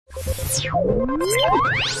Try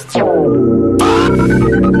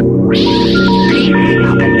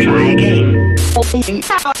again.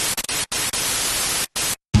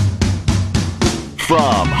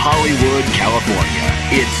 From Hollywood, California,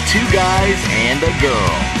 it's Two Guys and a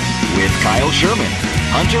Girl with Kyle Sherman,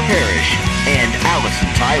 Hunter Parrish, and Allison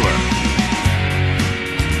Tyler.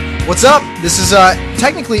 What's up? This is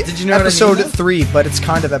technically Did you know what I episode mean? 3, but it's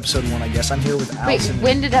kind of episode 1, I guess. I'm here with Wait, Allison.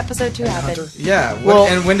 when did episode 2 happen? Hunter. Yeah. Well-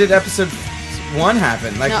 and when did episode 1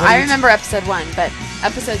 happen? Like, No, when I did- remember episode 1, but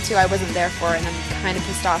episode 2 I wasn't there for, and I'm kind of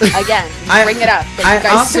pissed off again. I- Bring it up. That I you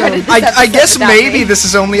guys also- started this I episode guess without maybe me. this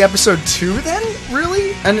is only episode 2 then?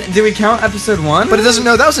 Really? And did we count episode 1? But it doesn't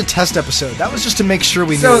know. That was a test episode. That was just to make sure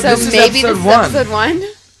we So knew. So This is maybe episode this is 1. episode 1?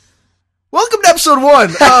 Welcome to episode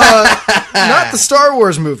 1. Not the Star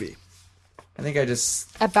Wars movie. I think I just...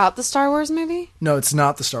 About the Star Wars movie? No, it's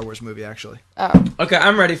not the Star Wars movie, actually. Oh. Okay,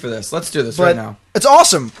 I'm ready for this. Let's do this But right now. it's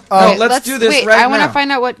awesome. Wait, let's do this wait, right I want now. to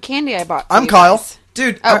find out what candy I bought. for I'm you Kyle. guys.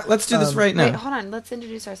 Dude, Oh. let's do this right now. Wait, hold on. Let's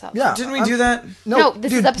introduce ourselves. Yeah. Didn't we do that? No,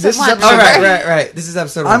 this is dude, episode this 1. Oh, Remember? right. This is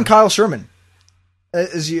episode 1. I'm Kyle Sherman.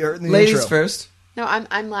 As you heard in the Ladies intro. first. No,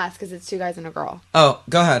 I'm last because it's 2 guys and a girl. Oh,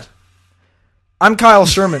 go ahead. I'm Kyle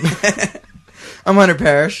Sherman. I'm Hunter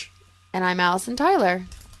Parrish. And I'm Allison Tyler.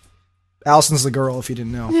 Allison's the girl, if you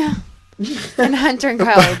didn't know. Yeah. And Hunter and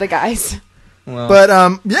Kyle are the guys. Well, But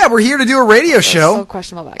yeah, we're here to do a radio So show.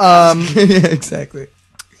 questionable background. yeah, exactly.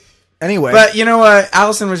 Anyway, But you know what?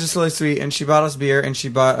 Allison was just really sweet, and she bought us beer, and she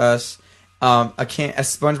bought us a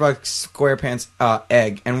SpongeBob SquarePants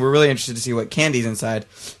egg, and we're really interested to see what candy's inside.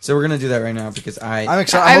 So we're gonna do that right now because I'm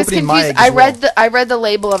excited. I I'm was opening confused. my egg I as read well. I read the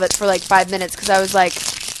label of it for like 5 minutes because I was like,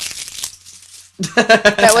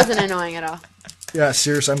 that wasn't annoying at all. Yeah,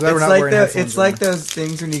 seriously. I'm glad we're it's not like wearing headphones. it's right like now. those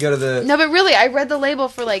things when you go to the No, but really, I read the label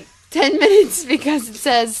for like 10 minutes because it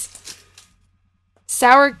says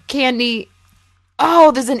sour candy.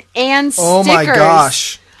 Oh, there's an and stickers. Oh my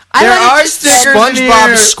gosh. I There thought it are just said- stickers in SpongeBob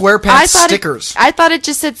here. SquarePants stickers. I thought it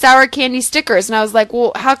just said sour candy stickers, and I was like,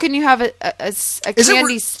 well, how can you have a Is it candy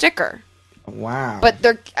re- sticker? Wow. But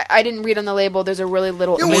I didn't read on the label. There's a really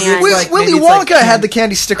little Yeah, and. Willy- like, Willy maybe it's Wonka like had the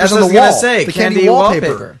candy stickers That's on what the I was wall. gonna say, the candy wallpaper.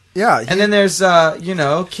 wallpaper. Yeah. and then there's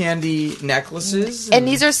candy necklaces. And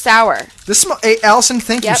these are sour. Hey, Allison,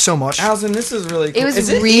 thank you Yep. so much. Allison, this is really cool. It was is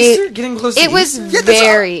it re- Easter? Getting close to It was Easter? Yeah, that's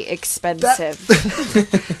very expensive.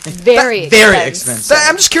 Very Very expensive. expensive.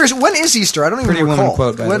 I'm just curious. When is Easter? I don't even Pretty Woman recall.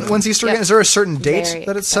 quote, by the way. When's Easter Yep. again? Is there a certain date Very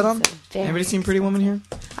that it's set on? expensive. Very. Anybody seen Pretty Woman here?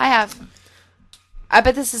 I have. I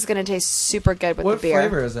bet this is going to taste super good with What the beer.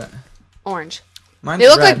 flavor is that? Orange. Mine's They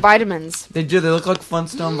look red. like vitamins. They do. They look like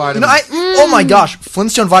Flintstone vitamins. You know, oh my gosh,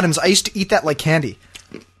 Flintstone vitamins. I used to eat that like candy.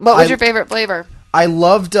 What was I- your favorite flavor? I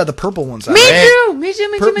loved the purple ones. Me Great. too. Me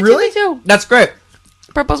too. Me too. Me too. Really? Me too. That's great.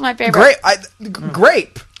 Purple's my favorite.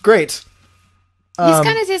 Great. Great. These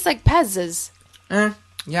kind of taste like Pez's.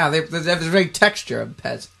 Yeah, they have the very texture of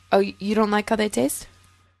Pez. Oh, you don't like how they taste?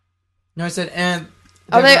 No, I said and.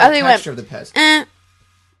 Oh, they went. texture of the Pez.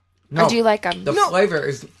 No, Or do you like them? the flavor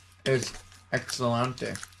is excellent.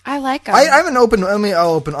 I like them. I haven't opened. I'll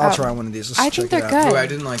Oh. try one of these. Let's I check think it they're out. good. Oh, I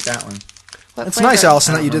didn't like that one. What It's flavor? nice,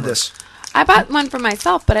 Allison, that I you don't did this. I bought one for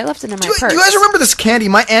myself, but I left it in my Do purse. you guys remember this candy?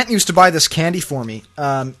 My aunt used to buy this candy for me.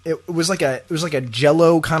 It was like a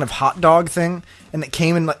Jello kind of hot dog thing, and it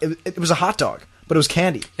came in. It was a hot dog, but it was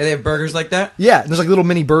candy. Yeah, they have burgers like that. Yeah, and there's like little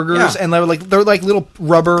mini burgers, Yeah. and they're like little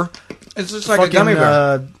rubber. It's just like fucking, a gummy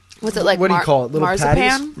bear. Was it like what do you call it? Little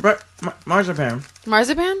marzipan? Marzipan.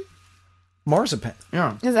 Marzipan? Marzipan.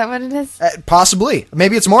 Yeah. Is that what it is? Possibly.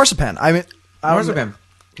 Maybe it's marzipan. I mean, I don't- Marzipan.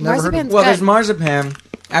 Never heard of Marzipan's Well, good. there's marzipan.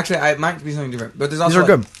 Actually, it might be something different, but there's also These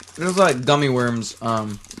are good. There's also like gummy worms,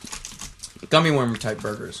 gummy worm type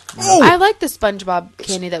burgers. Oh, I like the SpongeBob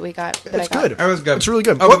candy that we got. That it's I got. good. That was good. It's really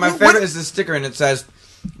good. Oh, What- but my what- favorite is the sticker, and it says,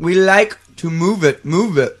 "We like to move it,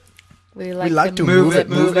 move it." We We like to move move it, it,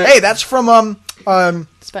 move move it. it. Hey, that's from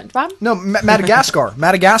SpongeBob? no Madagascar.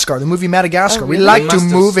 Madagascar, the movie Madagascar. Oh, We really? like They to must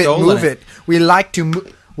have move it, stolen move it. it. We like to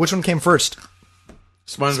move. Which one came first?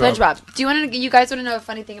 SpongeBob. Do you want to? You guys want to know a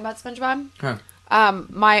funny thing about SpongeBob? Huh.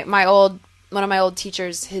 One of my old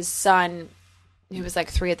teachers, his son, he was like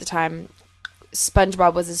 3 at the time.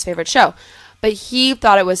 SpongeBob was his favorite show, but he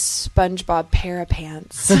thought it was SpongeBob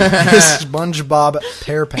Parapants. SpongeBob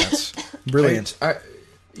Pearpants. Brilliant.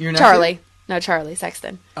 Your nephew? Charlie, no Charlie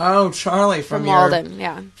Sexton Oh, Charlie from your Walden.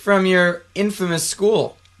 Yeah. from your infamous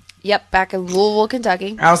school. Yep, back in Louisville,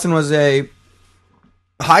 Kentucky. Allison was a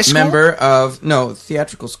High school. member of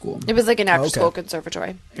theatrical school. It was like an after Okay. school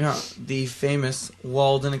conservatory. Yeah, the famous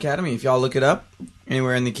Walden Academy. If y'all look it up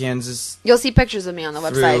anywhere in the Kansas You'll see pictures of me on the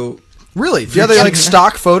website. through Really? Do you have like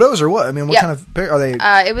stock photos or what? I mean, what Yep. kind of are they?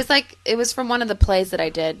 It was from one of the plays that I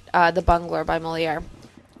did, The Bungler by Moliere.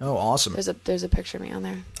 Oh, awesome! There's a picture of me on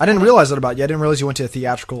there. I didn't realize that about you. I didn't realize you went to a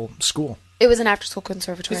theatrical school. It was an after school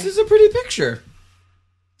conservatory. This is a pretty picture.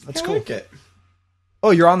 That's I cool. like it. Oh,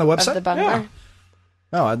 you're on the of website? The Bungler.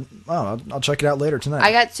 Yeah. I'll check it out later tonight.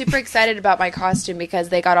 I got super excited about my costume because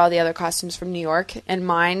they got all the other costumes from New York, and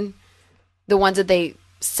mine, the ones that they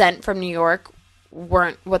sent from New York,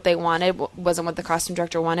 weren't what they wanted. Wasn't what the costume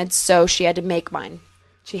director wanted. So she had to make mine.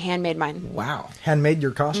 She handmade mine. Wow. Handmade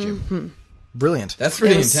your costume. Brilliant. That's It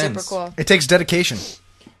pretty was intense. super cool. It takes dedication.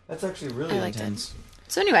 That's actually really I liked it. intense.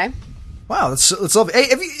 So anyway, Wow, that's lovely. Hey,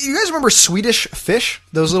 you guys remember Swedish Fish?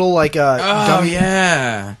 Those little like Oh, gummy.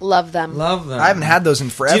 yeah. love them. Love them. I haven't had those in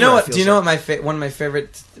forever. Do you know it what? feels Do you know like. what one of my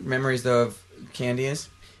favorite memories though of candy is?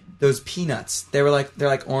 Those peanuts. They're like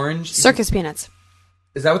orange. Circus peanuts.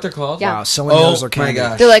 Is that what they're called? Yeah. Wow, someone knows their my candy.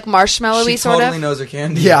 gosh. They're like marshmallowy, She sort totally of. knows her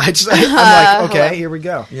candy. Yeah, I'm like, okay, here we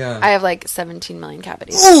go. Yeah. I have like 17 million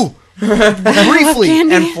cavities. Ooh, briefly,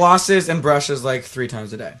 Candy. And flosses and brushes like 3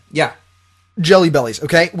 times a day. Yeah. Jelly Bellies.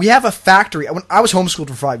 Okay, we have a factory. I was homeschooled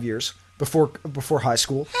for 5 years before high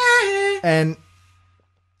school, and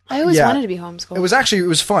I always Yeah. wanted to be homeschooled. it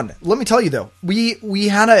was fun. Let me tell you though, we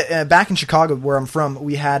had a back in Chicago where I'm from.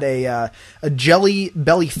 We had a Jelly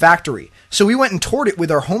Belly factory. So we went and toured it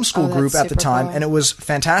with our homeschool Oh, group that's at the super time, cool. and it was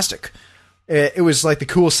fantastic. It was like the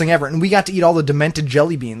coolest thing ever, and we got to eat all the demented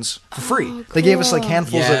jelly beans for free. They gave us like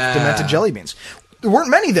handfuls Yeah. of demented jelly beans. There weren't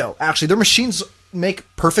many though. Actually, their machines make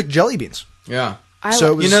perfect jelly beans. Yeah.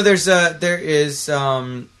 So it was, You know, there is a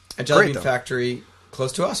jelly Great, bean though. factory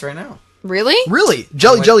close to us right now. Really? really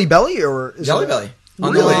Jelly Belly or is Jelly it- Belly.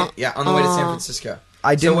 On Really? the way, yeah, on the way to San Francisco.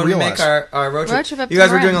 I didn't So when realize. we make our road Road trip, trip up you to guys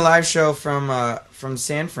were Marin. doing a live show from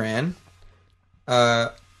San Fran.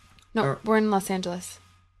 No, we're in Los Angeles.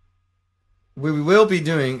 We will be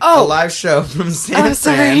doing Oh. a live show from San Oh, Fran,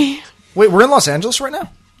 sorry. Wait, we're in Los Angeles right now.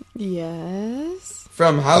 Yes.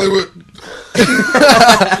 from Hollywood,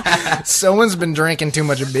 Someone's been drinking too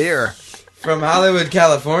much beer. from Hollywood,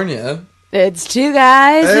 California. It's 2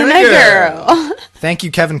 guys And and a a girl. Thank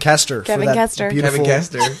you, Kevin Kester. Kevin for that Kester. Beautiful, Kevin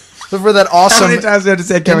Kester. For that How awesome. many times do I have to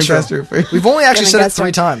say Kevin intro. Kester? We've only actually Kevin said Kester. it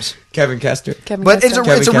 3 times. Kevin Kester. Kevin But it's a,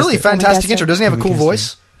 Kester. it's a really Kester. fantastic Kevin intro. Doesn't he have a cool Kevin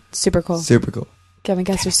voice? Super cool. Super cool. Kevin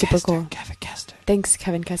Kester's super cool. Kevin Kester. Thanks,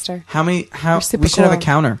 Kevin Kester. How You're super we should have a cool.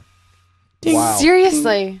 counter. Wow.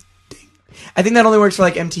 Seriously. I think that only works for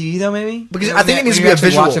like MTV though, maybe. Because You know, I think when it needs you to be a actually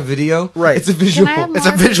visual. Watch a video, Right. It's a visual. Can I have It's a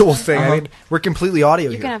more? visual thing. I Uh-huh. mean, we're completely audio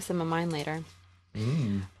You here. can have some of mine later. So,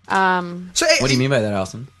 hey, What do you mean by that,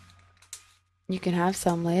 Allison? You can have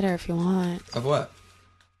some later if you want. Of what?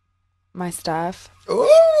 My stuff.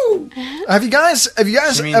 Ooh, Have you guys She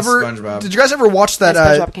means ever? SpongeBob. Did you guys ever watch that?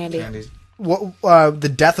 My SpongeBob candy. candies.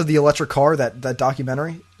 The death of the electric car. That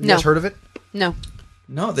documentary. You No. guys heard of it? No.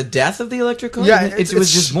 No, the death of the electric car. Yeah, it was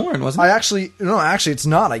it's- just born, wasn't I it? actually it's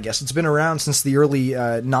not. I guess it's been around since the early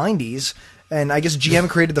 '90s, and I guess GM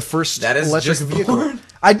created the first That is electric just vehicle. born?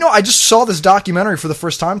 I know. I just saw this documentary for the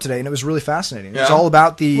first time today, and it was really fascinating. It was Yeah? all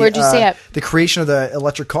about the Where'd you see it? the creation of the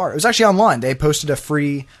electric car. It was actually online. They posted a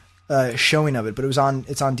free showing of it, but it's on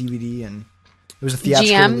DVD and. It was a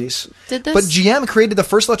theatrical GM release. did this? But GM created the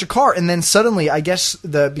first electric car, and then suddenly, I guess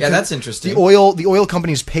because that's interesting. The oil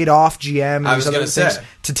companies paid off GM and I these was other gonna things say.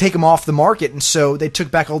 to take them off the market, and so they took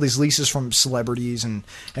back all these leases from celebrities and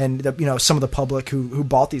some of the public who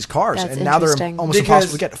bought these cars, That's and now they're interesting. almost Because-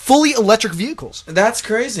 impossible to get. Fully electric vehicles. That's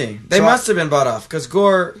crazy. They So must have been bought off because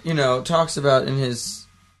Gore, talks about in his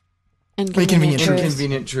Inconvenient Truth.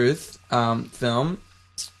 Inconvenient Truth film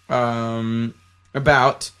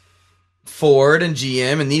about Ford and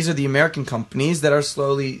GM, and these are the American companies that are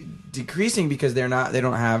slowly decreasing because they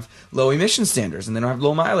don't have low emission standards and they don't have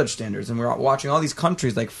low mileage standards, and we're watching all these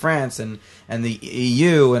countries like France and the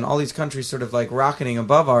EU and all these countries sort of like rocketing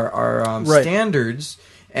above our Right. standards,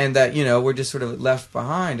 and that we're just sort of left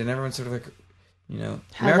behind, and everyone's sort of like How did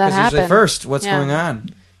that America's usually happen? first. What's Yeah. going on?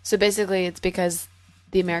 So basically, it's because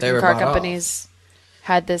the They American were car bought off. companies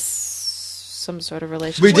had some sort of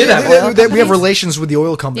relationship. We did with have the we oil have companies. relations with the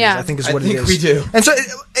oil companies. Yeah. I think is I what think it is. we do. And so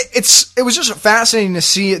it was just fascinating to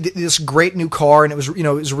see this great new car, and it was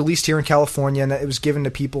released here in California, and it was given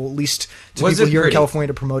to people, at least to Was people it here in pretty? California,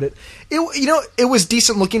 to promote it. It was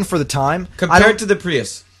decent looking for the time. I Compared don't- to the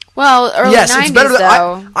Prius. Well, early yes, 90s, it's better.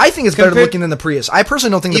 though. I think it's better Compared- looking than the Prius. I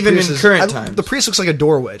personally don't think the Even Prius in is current times. The Prius looks like a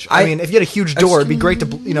door wedge. I mean, if you had a huge door, it'd be great to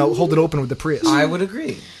hold it open with the Prius. I would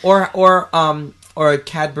agree. Or a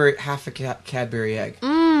Cadbury, half a Cadbury egg.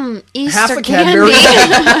 Easter Half a candy. Cadbury.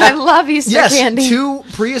 I love Easter yes, candy. 2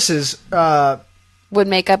 Priuses would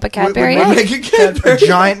make up a Would Cadbury make egg. Make a Cadbury a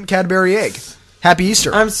giant Cadbury egg. Happy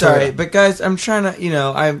Easter. I'm sorry, Toyota. but guys, I'm trying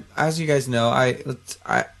to, as you guys know,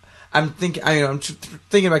 I'm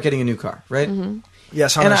thinking about getting a new car, right?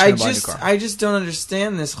 Yes, And Hunter's gonna buy a new car. I just don't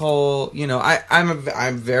understand this whole,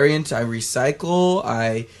 I'm very into, I recycle,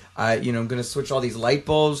 I'm going to switch all these light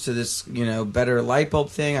bulbs to this, better light bulb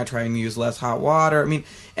thing. I try and use less hot water. I mean,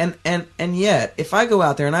 and yet, if I go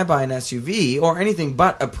out there and I buy an SUV or anything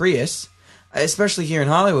but a Prius, especially here in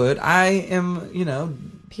Hollywood, I am,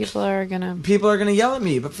 People are gonna. people are going to yell at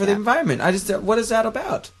me, but for the environment, what is that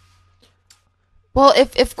about? Well,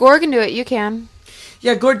 if Gore can do it, you can.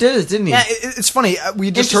 Yeah, Gore did it, didn't he? Yeah, it's funny. We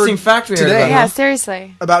just Interesting heard fact we heard today about Yeah,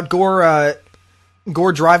 seriously. about Gore.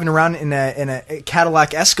 Gore driving around in a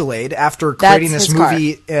Cadillac Escalade after creating That's this his car.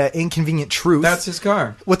 movie, Inconvenient Truth. That's his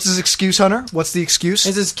car. What's his excuse, Hunter? What's the excuse?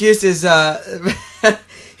 His excuse is he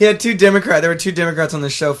had there were two Democrats on the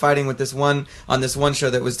show fighting with this one show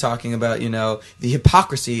that was talking about, the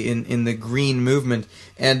hypocrisy in the green movement,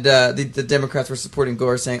 and the Democrats were supporting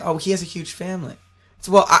Gore, saying, "Oh, he has a huge family."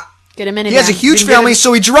 So, well, Get a minivan. He has a huge You can get family, him-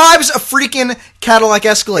 so he drives a freaking Cadillac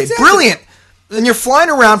Escalade. Exactly. Brilliant. And you're flying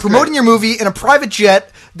around promoting great. your movie in a private jet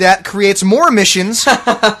that creates more emissions.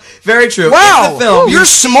 very true. Wow, In the film, you're you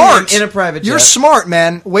see smart. him in a private jet. You're smart,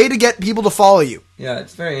 man. Way to get people to follow you. Yeah,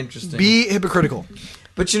 it's very interesting. Be hypocritical.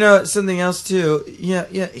 But something else too.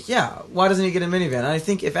 Yeah. Why doesn't he get a minivan? And I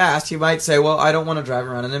think if asked, he might say, "Well, I don't want to drive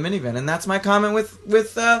around in a minivan." And that's my comment with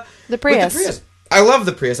The with Prius. I love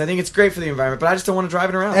the Prius. I think it's great for the environment, but I just don't want to drive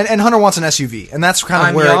it around. And Hunter wants an SUV, and that's kind of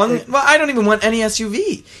I'm where young. Well, I don't even want any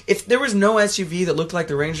SUV. If there was no SUV that looked like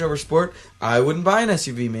the Range Rover Sport, I wouldn't buy an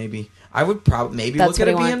SUV. Maybe I would probably That's look at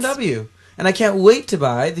a what he wants. BMW. And I can't wait to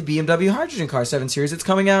buy the BMW hydrogen car 7 Series. It's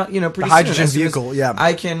coming out, pretty soon. hydrogen As soon as vehicle, yeah.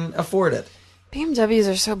 I can afford it.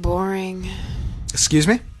 BMWs are so boring. Excuse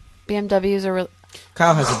me? BMWs are.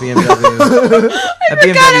 Kyle has a BMW. a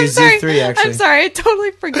BMW Z3, actually. I'm sorry. I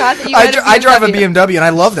totally forgot that you had a BMW. I drive a BMW, and I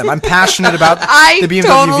love them. I'm passionate about I the BMW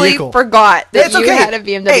totally vehicle. forgot that It's you okay. had a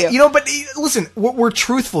BMW. Hey, but listen, we're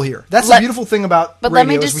truthful here. That's the Let- beautiful thing about But radio let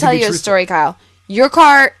me is just we tell can be you a truthful. story, Kyle. Your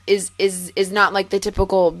car is not like the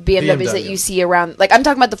typical BMWs that BMW. you see around. Like, I'm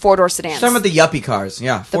talking about the 4-door sedans. Talking about the yuppie cars.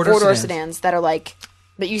 Yeah. the four-door sedans that are like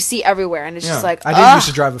that you see everywhere, and it's just Yeah. like I did used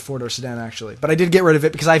to drive a 4-door sedan, actually, but I did get rid of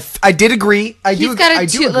it because I did agree. He's got I a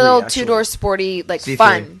do agree, little actually. 2-door sporty, like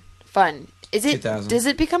C3. fun. Is it? 2000. Does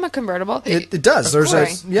it become a convertible? It does. Of There's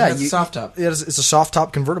course. It's a soft top. It's a soft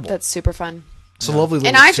top convertible. That's super fun. It's a lovely little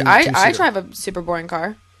And I two-seater. drive a super boring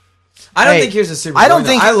car. I don't Hey, think yours is super I don't boring,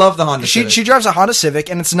 think though. I love the Honda She Civic. she drives a Honda Civic,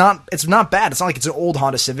 and it's not bad. It's not like it's an old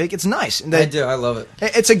Honda Civic. It's nice. And I do. I love it.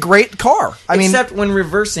 It's a great car. I mean, Except when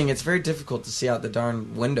reversing, it's very difficult to see out the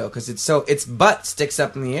darn window because its butt sticks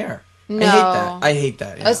up in the air. No. I hate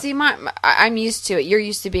that. Yeah. Oh, see, I'm used to it. You're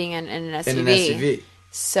used to being in an SUV. in an SUV.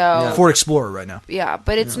 So Ford Explorer right now. yeah,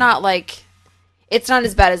 but it's not like it's not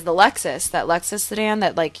as bad as the Lexus. That Lexus sedan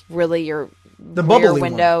that like really your The rear bubbly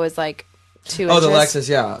window is like 2 Oh, inches. the Lexus,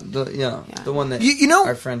 yeah, the one that You know,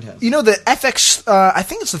 our friend has. You know the FX. I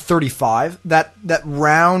think it's the 35. That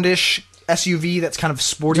roundish SUV that's kind of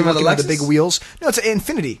sporty You talking looking about with the the big Lexus? wheels. No, it's an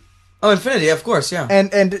Infinity. Oh, Infinity, of course, yeah. And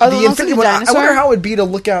Oh, the the one with Infinity the one. I dinosaur? wonder how it'd be to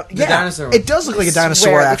look out. Yeah, dinosaur. It does look like a swear dinosaur.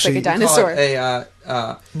 it looks like Actually, a dinosaur. Call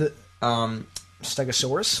it The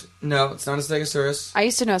Stegosaurus. no, it's not a Stegosaurus. I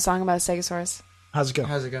used to know a song about a Stegosaurus. How's it go?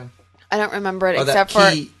 How's it go? I don't remember it Oh, except that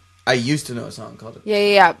for key. I used to know a song called it.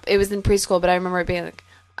 yeah. It was in preschool, but I remember it being like,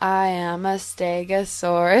 "I am a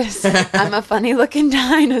Stegosaurus. I'm a funny looking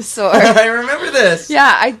dinosaur." I remember this. Yeah,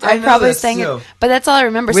 I I know probably this, sang too. it, but that's all I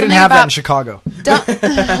remember. We didn't Something have that in about Chicago.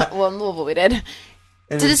 well, in Louisville we did.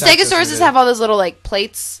 And Do the in Texas we Stegosauruses did. have all those little like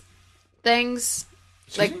plates things?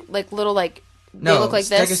 Excuse me? Like little like No, they look like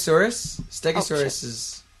this. Stegosaurus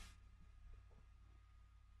is.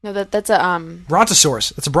 No, that's a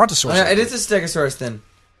Brontosaurus. It's a Brontosaurus. Oh, yeah, it is a Stegosaurus then.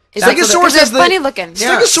 It's Stegosaurus they're has the- funny looking.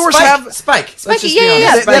 Yeah. Stegosaurs have- Spike. Let's Spiky, just yeah, be yeah, honest.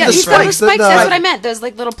 yeah. They have the Yeah, he's got those spikes, the- spikes. That's the- what I meant. Those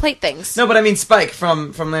like little plate things. No, but I mean Spike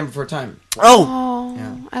from Land Before Time. Oh, Oh,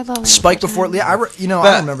 Yeah. I love Spike that. before. Yeah, I But,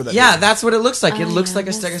 remember that. Yeah, movie. that's what it looks like. It I looks like a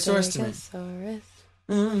am Stegosaurus to me. Stegosaurus.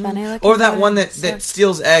 Funny looking Or that one that dinosaur.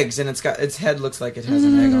 steals eggs and its head looks like it has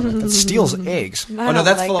an egg on it. That steals eggs. I Oh no, don't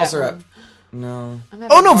that's like that Velociraptor. one. No. I'm having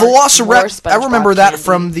Oh no, more Velociraptor. I SpongeBob remember that candy.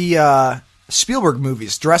 from the Spielberg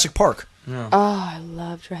movies, Jurassic Park. Oh, I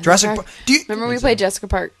love Jurassic, Jurassic Park. Park. Do you Remember we played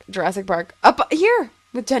Jurassic Park up here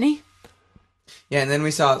with Jenny Yeah, and then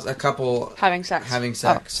we saw a couple. having sex. Having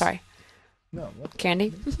sex. Oh, sorry. No,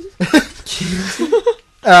 candy.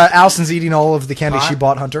 Allison's eating all of the candy Pot? she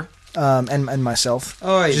bought Hunter, and myself.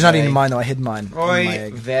 Oy She's not vey. eating mine though. I hid mine in my Oy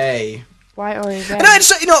egg. vey. Why Oy vey? And I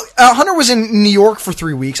just, Hunter was in New York for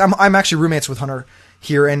 3 weeks. I'm actually roommates with Hunter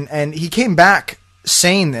here, and he came back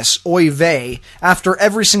saying this, oy vey, after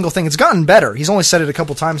every single thing. It's gotten better. He's only said it a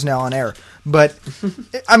couple times now on air. But,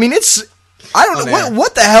 I mean, I don't know,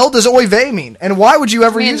 what the hell does oy vey mean? And why would you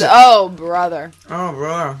ever It means, use it? oh, brother. Oh,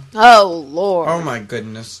 brother. Oh, Lord. Oh, my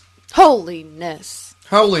goodness. Holiness.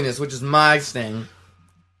 Holiness, which is my thing.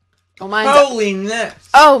 Oh, my. Holiness.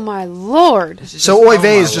 Oh, my Lord. So oy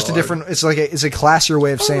vey my is just a Lord. different, it's a classier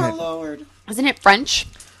way of saying Oh, my it. Lord. Isn't it French?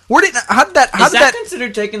 How did that Is that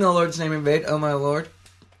considered taking the Lord's name in vain? Oh, my Lord.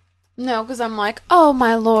 No, because I'm like, oh,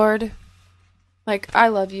 my Lord. Like, I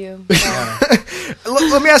love you.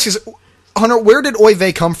 let me ask you, Hunter, where did oy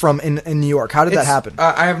vey come from in New York? How did that happen?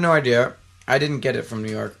 I have no idea. I didn't get it from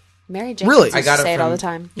New York. Mary Jenkins Really? used I got to say it from, all the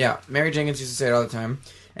time. Yeah, Mary Jenkins used to say it all the time.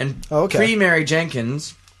 And Okay. pre-Mary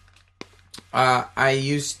Jenkins, I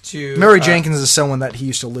used to... Mary Jenkins is someone that he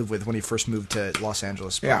used to live with when he first moved to Los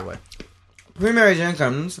Angeles, by Yeah. the way. Pre-Mary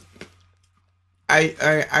Jenkins,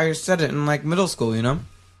 I said it in, like, middle school, you know?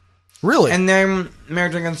 Really? And then Mary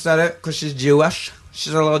Jenkins said it because she's Jewish.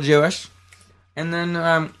 She's a little Jewish. And then,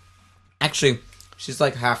 actually, she's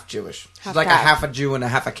like half Jewish. She's Half like calf. a half a Jew and a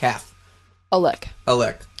half a calf. A lick. A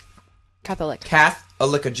lick. Catholic. Calf, a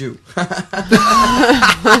lick a Jew.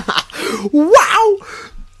 Wow!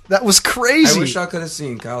 That was crazy. I wish I could have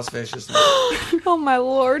seen Kyle's face just now. Oh, my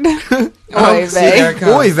Lord. Oh, Oy see, there vey. it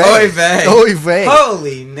comes. Oy vey. Oy vey. Oy vey.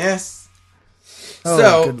 Holiness. Oh,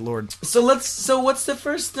 So- good lord. So what's the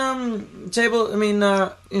first table? I mean,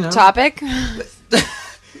 Topic? toilet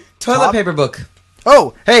Top? paper book.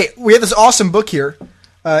 Oh, hey, we have this awesome book here.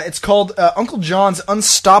 It's called Uncle John's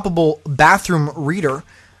Unstoppable Bathroom Reader.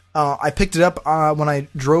 I picked it up when I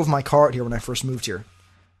drove my car out here when I first moved here,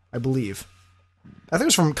 I believe. I think it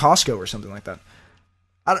was from Costco or something like that.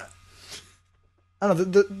 I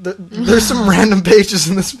don't know. There's some random pages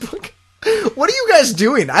in this book. What are you guys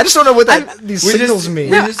doing? I just don't know what these signals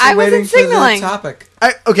mean. No, I wasn't signaling. For the topic.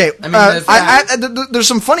 Okay, I mean, there's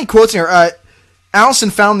some funny quotes in here. Allison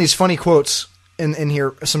found these funny quotes in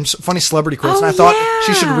here, some funny celebrity quotes, and I thought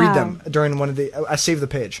she should read them during one of the... I saved the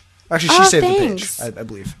page. Actually, she saved thanks. the page, I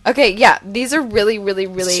believe. Okay, yeah. These are really, really,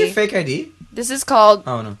 Is this your really... fake ID? This is called...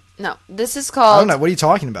 Oh no. No, this is I called... don't know. What are you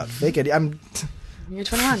talking about? Fake ID? You're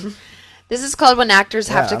 21. This is called when actors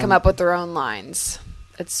have to Yeah, come up with their own lines.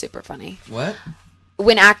 It's super funny. What?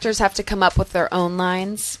 When actors have to come up with their own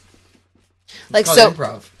lines. Like, It's so...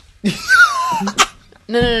 called improv.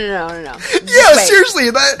 No. Yeah, Wait.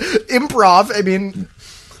 seriously, that improv. I mean,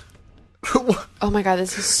 Oh my god,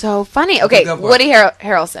 this is so funny. Okay, go for Woody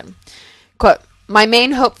Harrelson. Quote, "My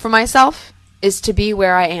main hope for myself is to be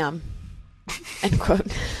where I am." End quote.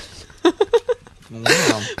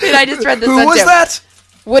 Wow. Dude, I just read this who one was too. that?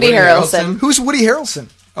 Woody Woody Harrelson. Harrelson? Who's Woody Harrelson?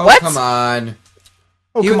 Oh, What? come on.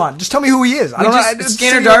 Oh, come on, just tell me who he is. I don't know. I didn't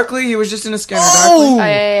Scanner say- Darkly? He was just in a Scanner Oh, Oh,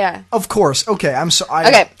 yeah. of course. Okay, I'm so.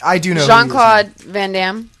 Okay. I do know. who he is Jean-Claude Van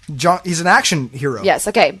Damme. now. He's an action hero. Yes,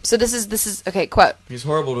 okay. So this is okay, quote. Darkly. He's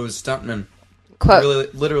horrible to his stuntmen. Quote. Really,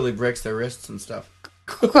 literally breaks their wrists and stuff.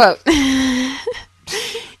 Quote. In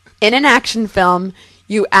an action film,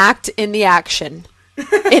 you act in the action.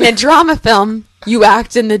 In a drama film, you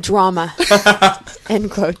act in the drama.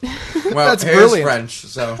 End quote. Well, That's he's brilliant. French,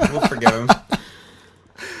 so we'll forgive him.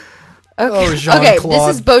 Oh, Okay, Jean-Claude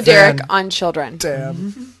this is Bo Derek Van on children.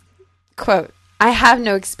 Damn. Quote, "I have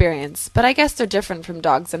no experience, but I guess they're different from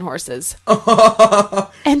dogs and horses."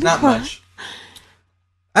 End Not quote. much.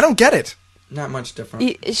 I don't get it. Not much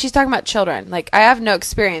different. She's talking about children. Like, I have no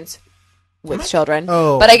experience with children,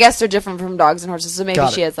 Oh. but I guess they're different from dogs and horses. So maybe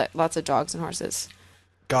Got she it. has like lots of dogs and horses.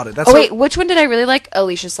 Got it. That's Oh wait, which one did I really like?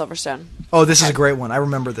 Alicia Silverstone. Oh, this is a great one. I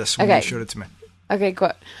remember this when Okay. you showed it to me. Okay,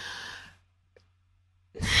 quote.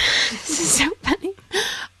 This is so funny.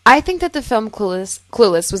 "I think that the film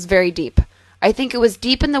Clueless was very deep. I think it was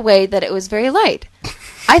deep in the way that it was very light.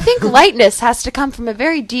 I think lightness has to come from a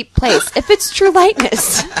very deep place, if it's true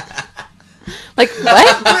lightness." Like,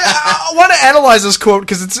 what? I want to analyze this quote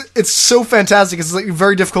because it's so fantastic. It's like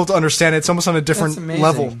very difficult to understand. It's almost on a different That's amazing.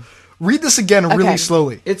 level. Read this again really Okay.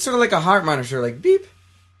 slowly. It's sort of like a heart monitor, like beep,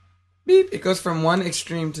 beep. It goes from one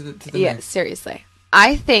extreme to the Yeah, next. seriously.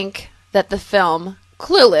 "I think that the film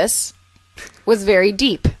Clueless was very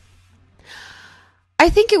deep. I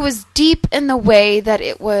think it was deep in the way that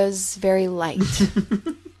it was very light.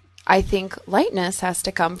 I think lightness has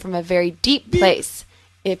to come from a very deep place,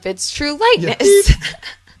 if it's true lightness."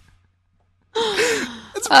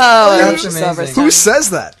 Oh, That's Alicia amazing. Who Silverstone. says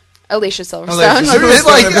that? Alicia Silverstone. Alicia I mean, it's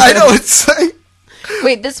like, I know it's like,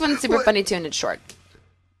 Wait, this one's super funny too, and it's short.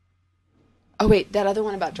 Oh wait, that other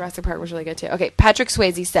one about Jurassic Park was really good too. Okay, Patrick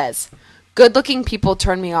Swayze says, good-looking people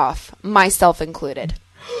turn me off, myself included.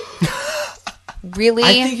 Really?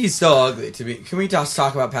 I think he's so ugly to be. Can we just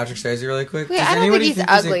talk about Patrick Swayze really quick? Wait, Does I don't anybody think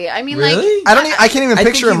he's ugly. a- I mean, really? I can't even I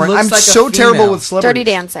think picture him. he Right. looks I'm like a so terrible female. with celebrities. Dirty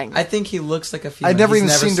Dancing. I think he looks like a female. I've never He's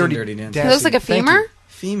even seen Dirty Dancing. He looks like a Thank femur? you.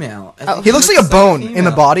 Female. I Oh. think He looks like a bone in the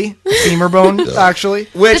female. body, femur bone, actually.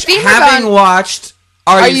 Which, The femur having bone- watched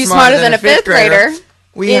Are You Smarter Than a Fifth Grader?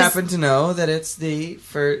 We is happen to know that it's the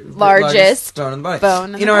largest bone in the body. bone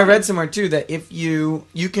in You the know, I body. read somewhere too that if you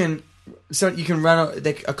can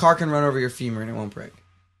a car can run over your femur and it won't break.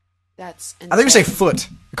 That's I think you say foot.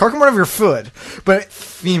 The car can run over your foot, but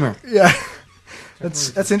Femur. yeah,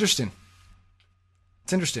 that's interesting.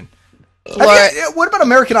 It's interesting. Laura- What about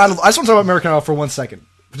American Idol? I just want to talk about American Idol for 1 second,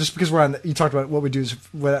 just because we're on. You talked about what we do is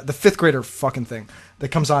the fifth grader fucking thing that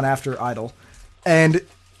comes on after Idol, and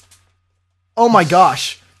oh my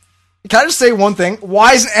gosh, can I just say one thing?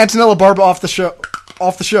 Why isn't Antonella Barba off the show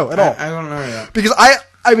at all? I don't know that. Because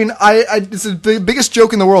I mean, it's the biggest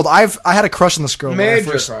joke in the world. I had a crush on this girl. when I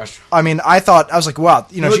Major first- crush. I mean, I was like, wow,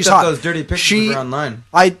 you know, You she's looked up hot. those dirty pictures of her online.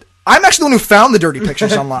 I'm actually the one who found the dirty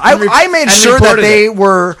pictures online. I made and sure that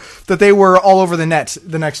reported they were all over the net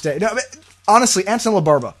the next day. No, I mean, honestly, Antonella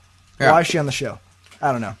Barba. Yeah. Why is she on the show?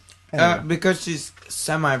 I don't know. Anyway, Because she's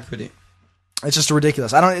semi-pretty. it's just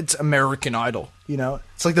ridiculous. It's American Idol. You know,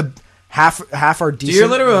 it's like the half are decent. Do your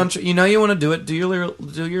literal intro. You know you want to do it. Do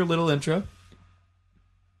your little intro.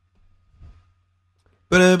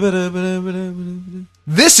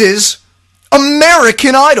 This is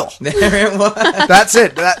American Idol. There it was. That's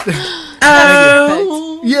it.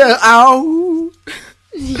 Oh. Yeah. Ow.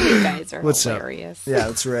 You guys are What's up? hilarious. Yeah,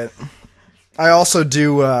 that's right. I also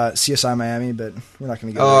do CSI Miami, but we're not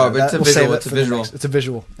going to go. Oh, there. but it's a We'll visual, save that it's a for the visual. next- It's a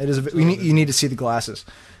visual. It is. You need to see the glasses.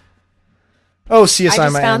 Oh, CSI I just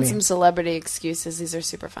Miami. found some celebrity excuses. These are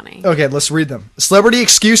super funny. Okay, let's read them. Celebrity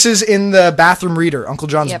excuses in the bathroom reader. Uncle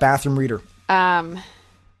John's Yep. bathroom reader. Well,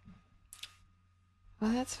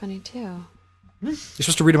 that's funny too. You're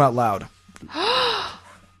supposed to read them out loud.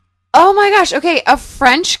 Oh my gosh. Okay, a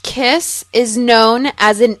French kiss is known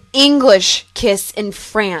as an English kiss in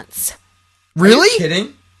France. Really?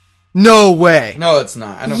 Kidding? No way. No, it's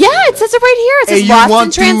not. I don't Yeah, believe it says it right here. It says Hey,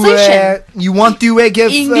 lost in translation. you want to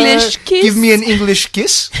give English kiss? Give me an English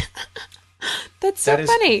kiss? That's so That is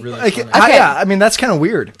funny. really Like, funny. Okay. yeah, I mean that's kind of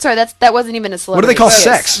weird. Sorry, that wasn't even a celebrity. What do they call kiss.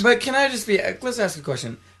 sex? But can I just be? Let's ask a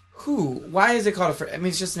question. Why is it called a? I mean,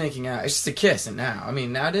 it's just making out. It's just a kiss. And now, I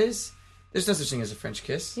mean, nowadays, there's no such thing as a French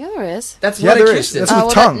kiss. Yeah, there is. That's Yeah, what there a kiss is. is. That's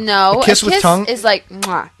with tongue. No, A kiss with tongue? is like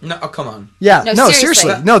mwah. No, oh, come on. Yeah, No, no, seriously.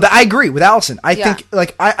 seriously. No, I agree with Allison. I Yeah. think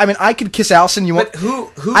like I mean I could kiss Allison. You want But who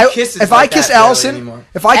kisses? if like I kiss that really Allison, anymore?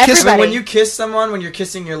 if I kiss Everybody. When you kiss someone, when you're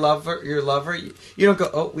kissing your lover, you don't go,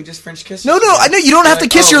 "Oh, we just French kissed." No, I know you don't have to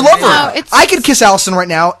Like, kiss oh, your lover. man. No, it's- I could kiss Allison right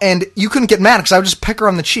now, and you couldn't get mad because I would just peck her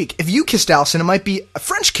on the cheek. If you kissed Allison, it might be a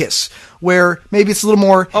French kiss where maybe it's a little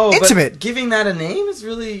more Oh, intimate. But giving that a name is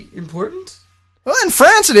really important. Well, in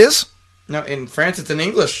France it is. No, in France it's in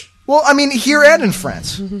English. Well, I mean here and in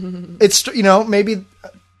France, it's maybe.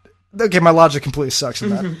 Okay, my logic completely sucks in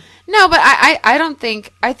that. No, but I don't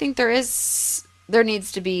think. I think there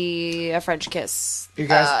needs to be a French kiss. You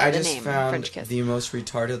guys, I the just name, found French kiss. the most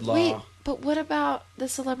retarded law. Wait, but what about the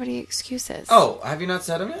celebrity excuses? Oh, have you not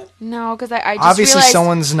said them yet? No, because I just Obviously, realized.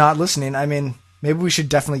 someone's not listening. I mean, maybe we should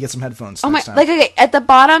definitely get some headphones. Oh my! next time. Like okay, at the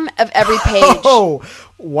bottom of every page. Oh,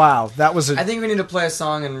 wow, that was a. I think we need to play a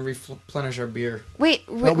song and replenish our beer. Wait,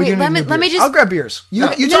 No, we do let need me beers. just. I'll grab beers. You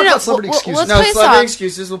No. you No, talk no, about celebrity well, excuses. let's No, play a celebrity song.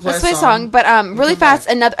 excuses. We'll play Let's a play a song. song, but really fast.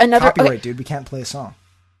 Another. Copyright, okay. dude. We can't play a song.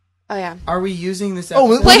 Oh yeah. Are we using this? Oh,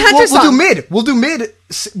 episode? Play Hunter's we'll do song. mid. We'll do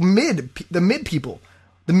the mid people,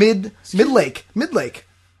 the mid lake.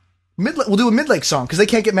 We'll do a mid lake song because they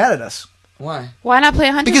can't get mad at us Why? Why not play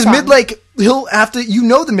a Hunter because song? mid lake he'll have to. You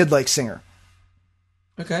know the mid lake singer,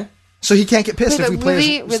 Okay. so he can't get pissed Wait, if we but play.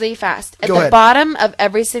 really, really fast. At Go the ahead. bottom of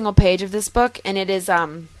every single page of this book, and it is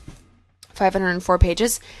 504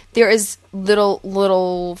 pages. There is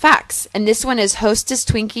little facts, and this one is Hostess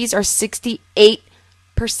Twinkies are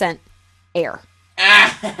 68% air.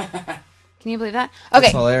 Can you believe that? Okay.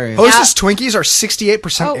 That's hilarious. Hostess Twinkies are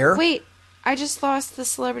 68% Oh air. wait, I just lost the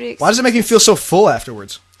celebrity. Why does it make me feel so full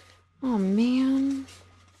afterwards? Oh man.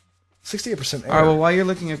 68% air. All right. Well, while you're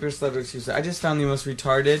looking up your celebrity excuses, I just found the most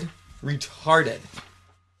retarded.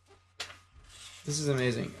 This is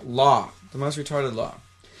amazing. Law. The most retarded law.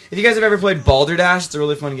 If you guys have ever played Balderdash, it's a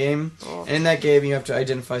really fun game. And in that game, you have to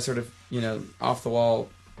identify sort of, off the wall,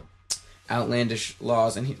 outlandish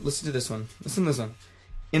laws. And listen to this one. Listen to this one.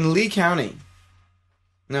 In Lee County,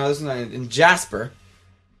 no, this is not in Jasper,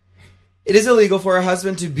 it is illegal for a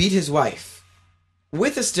husband to beat his wife.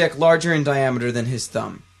 with a stick larger in diameter than his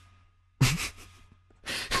thumb.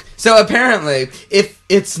 So apparently, if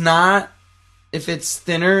it's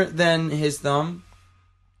thinner than his thumb,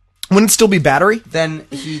 Wouldn't it still be battery? then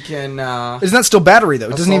he can. Isn't that still battery though?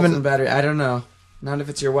 It doesn't assault even. the battery. I don't know. Not if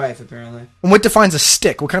it's your wife, apparently. And what defines a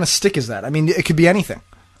stick? What kind of stick is that? I mean, it could be anything.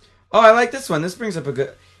 Oh, I like this one. This brings up a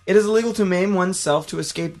good. It is illegal to maim oneself to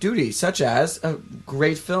escape duty, such as a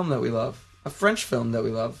great film that we love, a French film that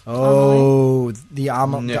we love. Oh, the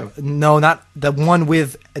No. no, not the one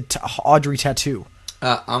with Audrey Tattoo.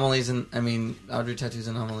 Amelie's in. I mean, Audrey Tautou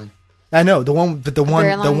in Amelie. I know the one, but the Very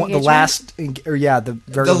one, Long the Engagement? last, or yeah, the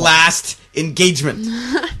very The long- last engagement.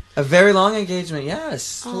 A very long engagement.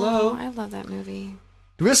 Yes. Hello. Oh, I love that movie.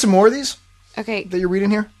 Do we have some more of these Okay, that you're reading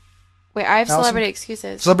here? wait. I have Allison? celebrity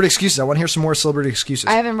excuses. Celebrity excuses. I want to hear some more celebrity excuses.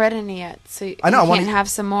 I haven't read any yet, so you I know, I can't wanna- have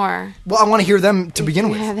some more. well, I want to hear them to begin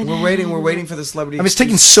You with. haven't We're had waiting. any. We're waiting for the celebrity. I mean, it's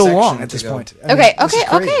taking excuse so long section at to this go. point. I mean, Okay, this is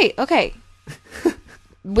crazy. okay.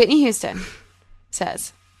 Whitney Houston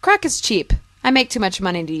says, "Crack is cheap. I make too much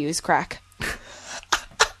money to use crack."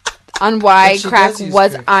 On why But she crack does use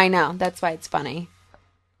was crack. I know, that's why it's funny.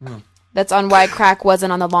 Oh. That's on why crack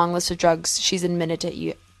wasn't on the long list of drugs she's admitted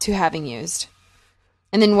to having used.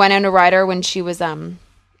 And then Winona Ryder, when she was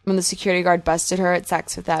when the security guard busted her at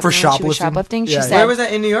Saks Fifth Avenue For when she was shoplifting? shoplifting, she Yeah, said, Where was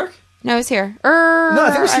that in New York? "No, it was here." No, I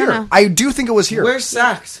think it was I don't here. know. I do think it was here. Where's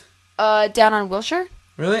Saks? Down on Wilshire.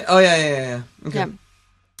 Really? Oh yeah. Okay. Yeah.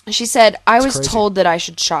 She said, "I was crazy. told that I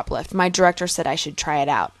should shoplift. My director said I should try it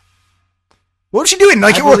out." What was she doing?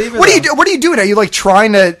 Like, I what, believe her, what are you? though. What are you doing? Are you like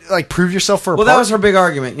trying to like prove yourself for a Well, part? that was her big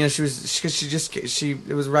argument. You know, she was because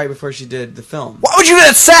it was right before she did the film. Why would you do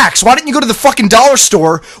that at Saks? Why didn't you go to the fucking dollar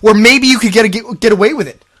store where maybe you could get away with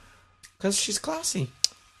it? Because she's classy.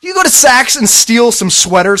 You go to Saks and steal some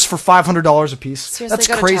sweaters for $500 a piece. Seriously, That's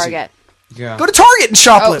go crazy. to Target. Yeah. Go to Target and Oh,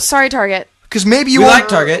 shoplift sorry, Target. because maybe you We won't. like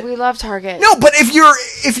Target. We love Target. No, but if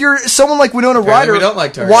you're someone like Winona Apparently Ryder, we don't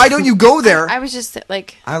like Target. why don't you go there? I was just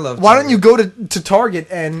like, I love. Why Target. don't you go to Target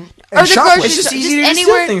and Or the shoplift? grocery It's just store, easy to just steal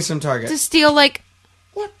anywhere things from Target. to steal like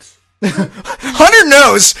What? Hunter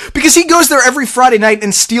knows because he goes there every Friday night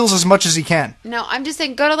and steals as much as he can. no. I'm just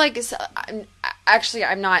saying, go to like.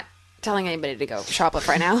 I'm not telling anybody to go shoplift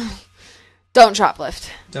right now. Don't shoplift.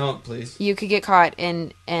 Don't please. You could get caught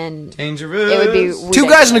and Dangerous. it would be Two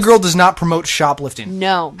Guys and a ridiculous. Girl does not promote shoplifting.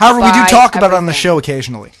 No. However, we do buy talk about it on the everything. show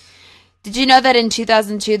occasionally. Did you know that in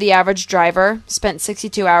 2002, the average driver spent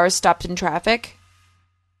 62 hours stopped in traffic?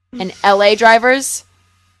 And LA drivers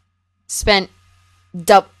spent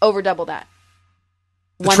over double that.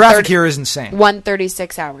 The traffic here is insane.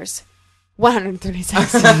 136 hours.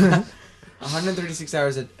 136. 136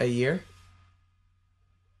 hours a year.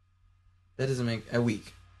 That doesn't make a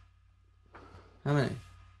week. How many?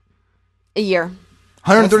 a year.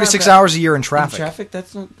 136 That's not bad. hours a year in In traffic. traffic?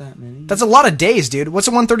 That's not that many. That's a lot of days, dude. What's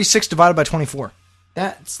a 136 divided by 24?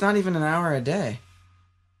 That's not even an hour a day.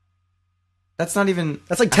 That's not even.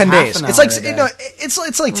 That's like a 10 half days. an It's hour like a day. no,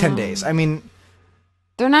 it's like 10 days. I mean,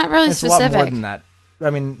 They're not really it's a lot specific. more than that. I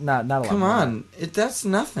mean, not a lot. Come more than on, that's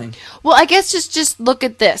nothing. Well, I guess just look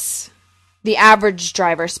at this. The average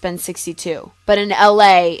driver spends 62, but in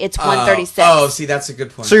LA it's 136. Oh, see, that's a good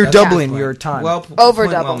point. So you're That's a good doubling point. your time. Well, Over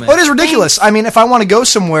point double. Well that. made. Oh, it is ridiculous. I mean, if I want to go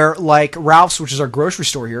somewhere like Ralph's, which is our grocery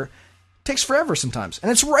store here, it takes forever sometimes,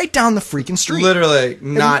 and it's right down the freaking street. Literally,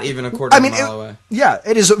 not even a quarter I mean, of a mile away. yeah,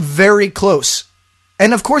 it is very close.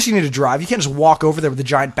 And of course, you need to drive. You can't just walk over there with a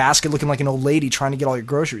giant basket, looking like an old lady trying to get all your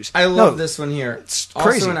groceries. I love No, this one here. It's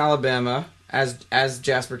crazy. Also in Alabama, as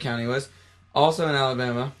Jasper County was. Also in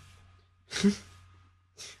Alabama.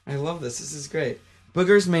 I love this. This is great.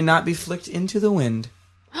 Boogers may not be flicked into the wind.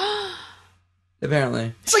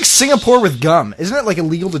 Apparently. It's like Singapore with gum. Isn't it like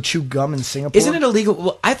illegal to chew gum in Singapore? Isn't it illegal?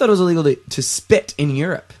 Well, I thought it was illegal to spit in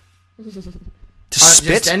Europe. to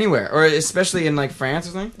spit? Just anywhere. Or especially in like France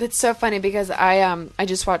or something. That's so funny because I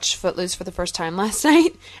just watched Footloose for the first time last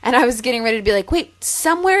night, and I was getting ready to be like, wait,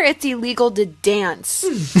 somewhere it's illegal to dance,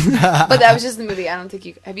 but that was just the movie. I don't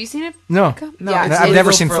think have you seen it? No. No, Yeah, it's I've never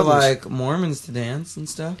illegal seen for Footloose. like Mormons to dance and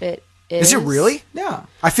stuff. It Is it really? Yeah.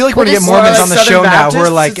 I feel like we're But going to get it's- Mormons Or on the Southern show now who are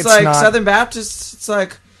Baptists, like, it's like not. Southern Baptists, it's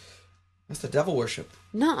like that's the devil worship.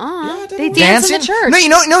 Nuh-uh. Yeah, They don't- dance in Dancing? the church. No, you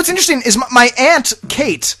know what's interesting is my Aunt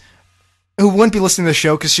Kate, who wouldn't be listening to the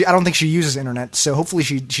show because I don't think she uses internet, so hopefully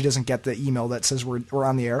she doesn't get the email that says we're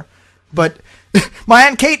on the air. But my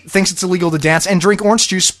Aunt Kate thinks it's illegal to dance and drink orange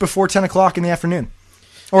juice before 10 o'clock in the afternoon.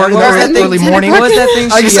 Or in what the was that thing- early 10 morning. o'clock? What was that thing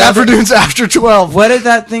I she guess yelled at- afternoons after 12. What did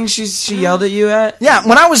that thing she yelled at you at? Yeah,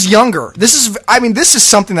 when I was younger, this is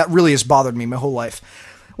something that really has bothered me my whole life.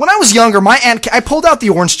 When I was younger, my Aunt, I pulled out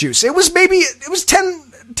the orange juice. It was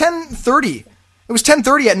 10:30. It It was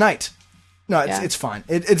 10:30 at night. No, it's fine.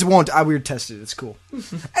 It won't. We tested it. It's cool.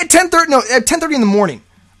 At 10:30, no, at 10:30 in the morning,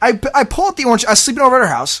 I pull out the orange. I was sleeping over at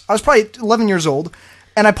her house. I was probably 11 years old,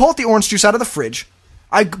 and I pull out the orange juice out of the fridge.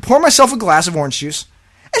 I pour myself a glass of orange juice,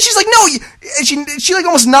 and she's like, "No!" And she like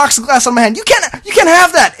almost knocks the glass out of my hand. You can't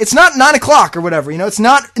have that. It's not 9 o'clock or whatever. It's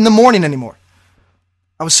not in the morning anymore.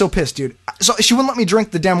 I was so pissed, dude. So she wouldn't let me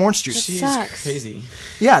drink the damn orange juice. She's sucks. crazy.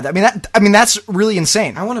 Yeah, I mean that's really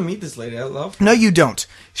insane. I want to meet this lady. I love her. No, you don't.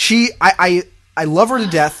 I love her to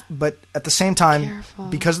death, but at the same time, Careful.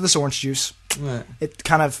 because of this orange juice, What? it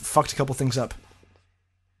kind of fucked a couple things up.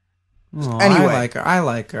 Oh, Anyway. I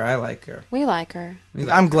like her. We like her.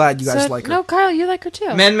 I'm glad you guys like her. No, Kyle, you like her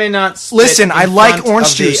too. Men may not spit Listen, in I like front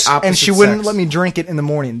orange of the juice, and opposite she wouldn't sex. let me drink it in the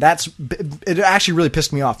morning. It actually really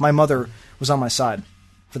pissed me off. My mother was on my side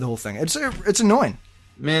for the whole thing. It's annoying.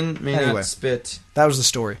 Men may Anyway. not spit That was the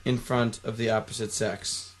story. in front of the opposite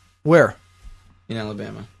sex Where? in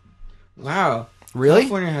Alabama. Wow. Really?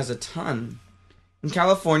 California has a ton. In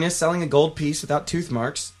California, selling a gold piece without tooth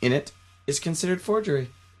marks in it is considered forgery.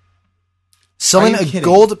 Selling Are you a kidding?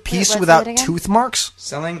 gold piece let's without say it again. tooth marks?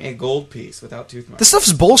 Selling a gold piece without tooth marks. This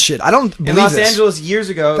stuff's bullshit. I don't believe In Los this. Angeles years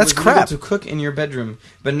ago, That's it was legal crap. to cook in your bedroom,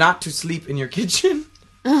 but not to sleep in your kitchen.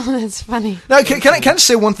 Oh, that's funny. Now, can I just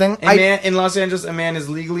say one thing? In Los Angeles, a man is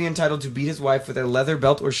legally entitled to beat his wife with a leather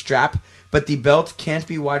belt or strap, but the belt can't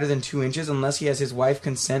be wider than 2 inches unless he has his wife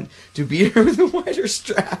consent to beat her with a wider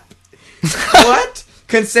strap. What?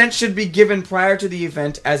 Consent should be given prior to the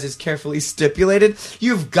event, as is carefully stipulated.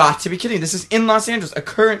 You've got to be kidding. This is in Los Angeles, a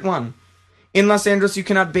current one. In Los Angeles, you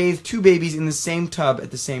cannot bathe 2 babies in the same tub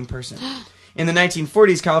at the same person. In the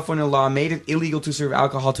 1940s, California law made it illegal to serve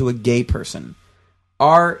alcohol to a gay person.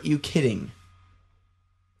 Are you kidding?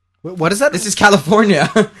 What is that? This is California.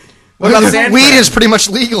 What Weed about San Fran? is pretty much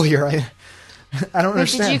legal here. I don't Wait,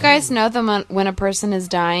 understand. did you guys know that when a person is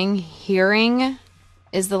dying, hearing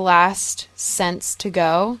is the last sense to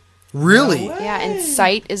go? Really? Yeah, and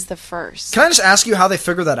sight is the first. Can I just ask you how they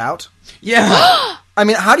figure that out? Yeah. I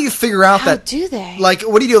mean, how do you figure out How that? do they? Like,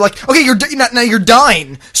 what do you do? Like, okay, now you're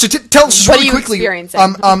dying. So tell us just What really are you quickly. experiencing?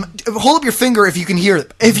 Hold up your finger if you can hear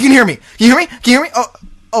it. If you can hear me. Can you hear me? Can you hear me?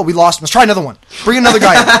 Oh, we lost him. Let's try another one. Bring another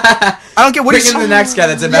guy in. I don't get what Bring he's in the next guy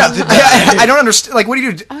that's about to die. I don't understand. Like, what do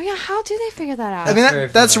you do? Oh yeah, how do they figure that out? I mean, very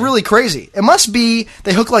that's funny. really crazy. It must be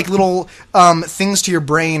they hook like little things to your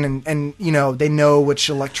brain, and they know which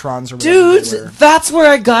electrons are. Dudes, that's where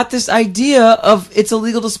I got this idea of it's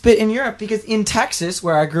illegal to spit in Europe, because in Texas,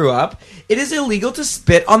 where I grew up, it is illegal to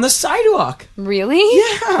spit on the sidewalk. Really?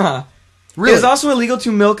 Yeah. Really? It is also illegal to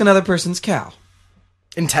milk another person's cow.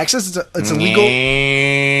 In Texas, it's illegal.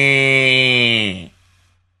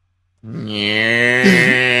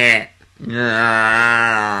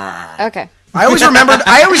 Okay. I always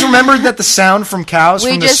remembered that the sound from cows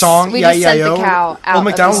from the song we just sent the E-I-E-I-O, cow out Old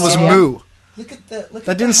MacDonald of the was studio. moo. Look at the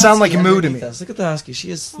That didn't sound like a moo to me. Look at the husky.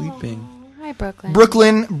 She is sleeping. Hi,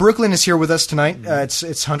 Brooklyn. Brooklyn is here with us tonight.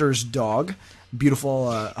 It's Hunter's dog,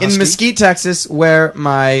 beautiful husky. In Mesquite, Texas, where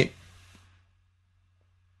my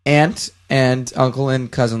aunt and uncle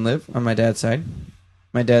and cousin live on my dad's side,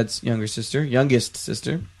 my dad's youngest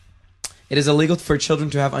sister, it is illegal for children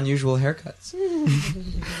to have unusual haircuts.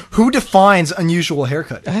 Who defines unusual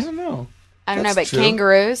haircut? I don't know. I don't know, That's but true.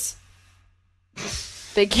 kangaroos.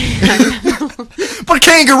 They can't. But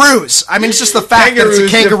kangaroos. I mean, it's just the fact that it's a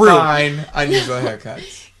kangaroo. define unusual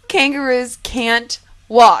haircuts. Kangaroos can't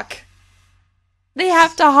walk. They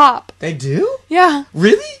have to hop. They do? Yeah.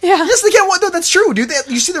 Really? Yeah. Yes, they can't. No, that's true, dude.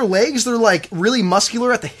 You see their legs? They're like really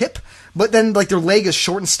muscular at the hip, but then like their leg is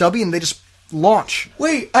short and stubby, and they just launch.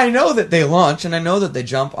 Wait, I know that they launch and I know that they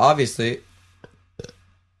jump, obviously.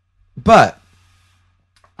 But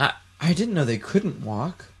I didn't know they couldn't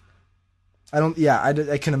walk. I don't. Yeah,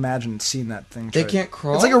 I can imagine seeing that thing. They try- can't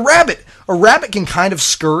crawl? It's like a rabbit. A rabbit can kind of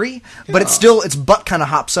scurry, but it's still its butt kind of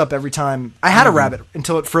hops up every time. I had a rabbit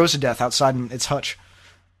until it froze to death outside in its hutch.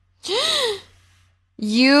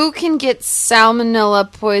 You can get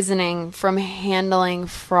salmonella poisoning from handling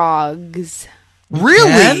frogs.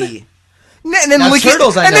 Really? And then Now, licking,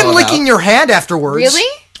 turtles I and then know licking about. your hand afterwards. Really?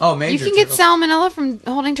 Oh, major You can get turtles. salmonella from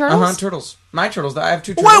holding turtles? Turtles. My turtles. I have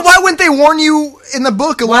 2 turtles. Why wouldn't they warn you in the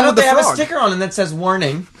book Why along don't with they the have frog? a sticker on it that says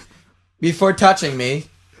warning before touching me?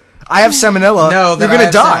 I have salmonella. No, that you're gonna I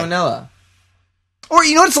have die. salmonella. Or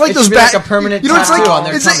you know what it's like It those should be like a permanent you know what it's tattoo like on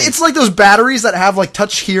their it's tummy. it's like those batteries that have like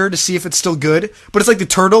touch here to see if it's still good, but it's like the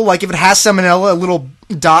turtle. Like if it has salmonella, a little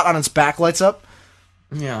dot on its back lights up.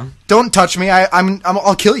 Yeah. Don't touch me.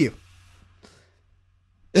 I'll kill you.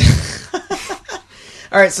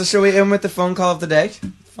 All right, so shall we end with the phone call of the day?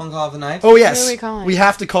 Phone call of the night? Oh yes, Who are we calling? we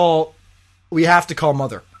have to call we have to call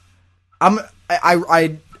Mother.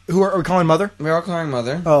 Who are we calling Mother? We're all calling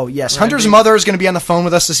Mother. Oh, yes. We're Hunter's gonna be- mother is going to be on the phone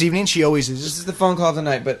with us this evening. She always This is. is the phone call of the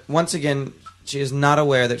night, but once again, she is not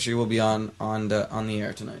aware that she will be on the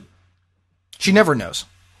air tonight. She never knows.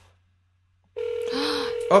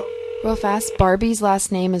 Oh, Real fast. Barbie's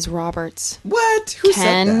last name is Roberts. what? Who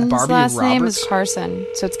said that? Ken's Barbie last name Roberts? is Carson.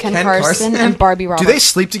 So it's Ken, Ken Carson, Carson? and Barbie Roberts. Do they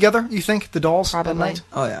sleep together, you think, the dolls? at Probably. night?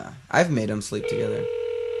 Oh yeah, I've made them sleep together.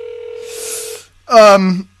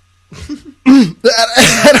 I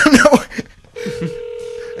don't know.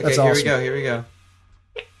 Okay, That's here we awesome. go. Here we go.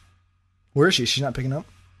 Where is she? She's not picking up?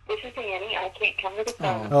 This is Annie. I can't come to the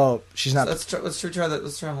phone. Oh, she's not. Let's try that.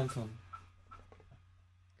 Let's try home phone.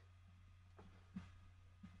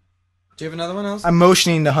 Do you have another one else? I'm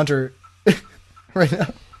motioning to Hunter right now.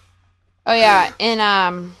 Oh yeah,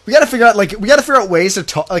 and We got to figure out ways to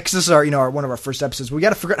talk. Like, 'cause this is our one of our first episodes. We got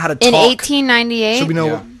to figure out how to talk. in 1898, so we know.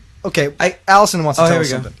 Yeah. Okay, Allison wants to Oh, tell here us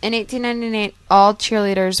we go. something. in 1898, all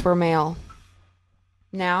cheerleaders were male.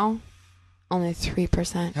 Now, only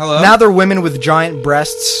 3%. Hello. Now they're women with giant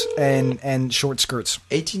breasts and short skirts.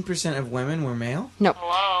 18% of women were male. No,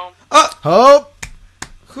 Hello, Oh,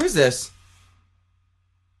 Who is this?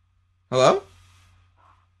 Hello.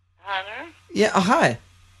 Hunter. Yeah. Oh, hi.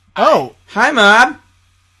 oh. Hi, Mom.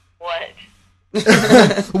 What?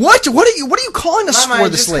 What? What are you calling us Mom, for I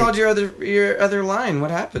this just late? called your other line.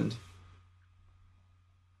 What happened?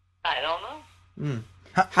 I don't know.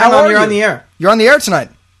 How Hi, Mom. are You're you? on the air. You're on the air tonight.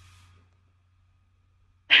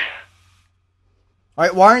 All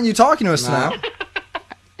right, why aren't you talking to us Mom? tonight?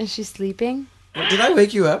 is she sleeping? Did I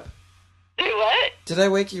wake you up? Do what? Did I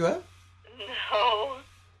wake you up? No.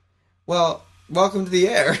 Well, welcome to the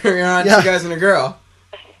air. You're on Yeah. Two Guys and a Girl.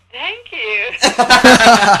 Thank you.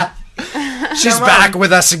 She's Come on. back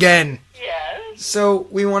with us again. Yes. So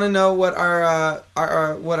we want to know what our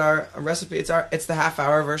recipe. It's the half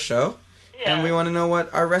hour of our show, Yeah. and we want to know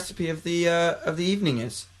what our recipe of the evening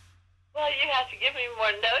is. Well, you have to give me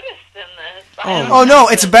more notice than this. Oh no,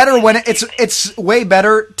 it's better when it's way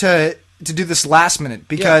better to do this last minute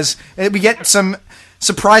because we get some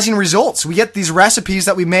surprising results. We get these recipes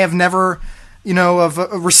that we may have never, have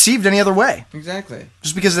received any other way, Exactly.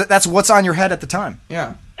 just because that's what's on your head at the time.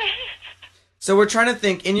 Yeah. So we're trying to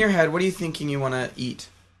think in your head. What are you thinking you want to eat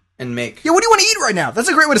and make? Yeah, what do you want to eat right now? That's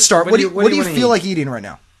a great way to start. What What do do you- you, what what do do you you wanna feel eat? like eating right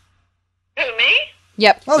now? Who, me?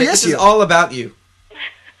 Yep. Oh, This yes, is you. all about you.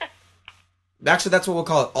 Actually, that's what we'll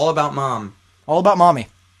call it. All about mom. All about mommy.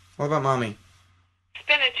 All about mommy.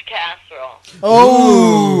 Spinach casserole.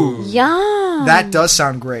 Oh, Yum. that does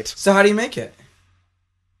sound great. So how do you make it?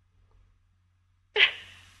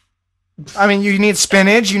 I mean, you need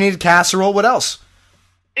spinach, you need casserole. What else?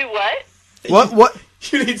 Do what? What?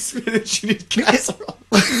 You need spinach. You need casserole.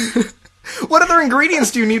 What other ingredients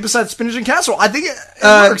do you need besides spinach and casserole? I think it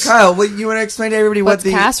works. Kyle, what you want to explain to everybody What's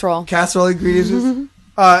what the casserole? casserole ingredients is?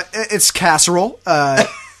 It's casserole.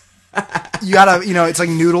 You gotta, it's like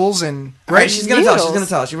noodles and All right, she's gonna tell. She's Noodles. gonna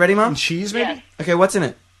tell us. You ready, Mom? cheese, maybe. Yes. Okay, what's in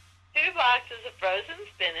it? 2 boxes of frozen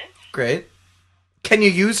spinach. Great. Can you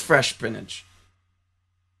use fresh spinach?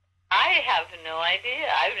 I have no idea.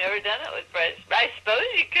 I've never done it with fresh. I suppose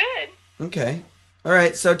you could. Okay. All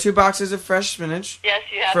right. So 2 boxes of fresh spinach. Yes,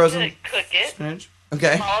 you have Frozen to cook it. spinach.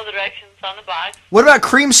 Okay. Follow the directions on the box. What about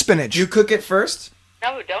cream spinach? You cook it first.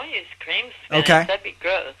 No, don't use cream spinach. Okay. That'd be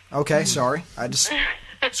gross. Okay, sorry.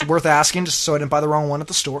 It's worth asking, just so I didn't buy the wrong one at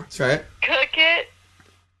the store. That's right. Cook it.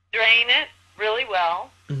 Drain it really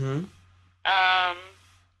well. Mm-hmm.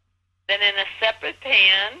 Then in a separate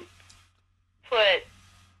pan, put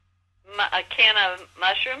a can of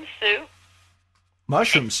mushroom soup,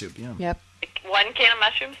 Mushroom soup, yeah. Yep. 1 can of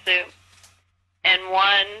mushroom soup, and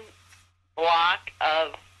 1 block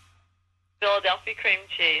of Philadelphia cream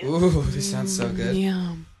cheese, Ooh, this sounds so good.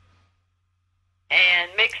 Yum.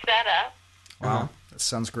 and mix that up, Wow. That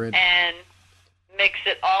sounds great. and mix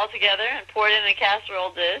it all together, and pour it in a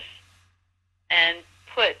casserole dish, and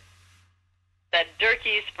put that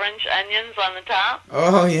Durkee's French onions on the top,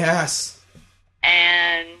 Oh yes.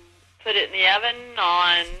 and put it in the oven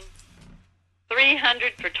on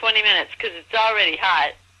 300 for 20 minutes, because it's already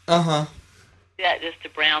hot. Uh huh. Yeah, just to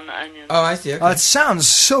brown the onions. Oh, I see. Okay. It sounds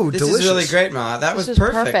so this delicious. is really great, Ma. That This was is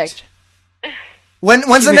perfect. When's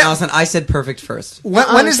Excuse the me, next? Allison, I said perfect first. When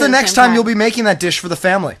I is said the the next same time time. you'll be making that dish for the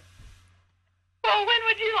family? Well, when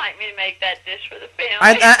would you like me to make that dish for the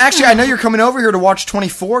family? Actually, I know you're coming over here to watch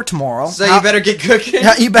 24 tomorrow. So you better get cooking.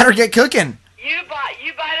 You better get cooking. You buy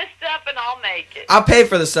the stuff and I'll make it. I'll pay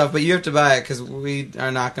for the stuff, but you have to buy it because we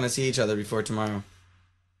are not going to see each other before tomorrow.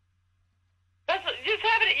 Just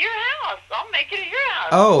have it at your house. I'll make it at your house.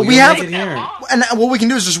 Oh, We you have- make it here. And what we can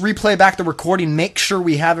do is just replay back the recording, make sure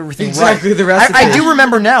we have everything Exactly, right. the recipe. I do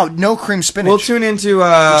remember now, no cream spinach. We'll tune into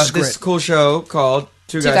Which is this great. cool show called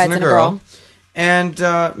Two Guys and a Girl, and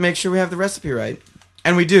make sure we have the recipe right.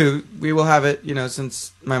 And we do. We will have it,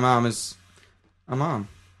 since my mom is a mom.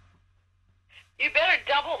 You better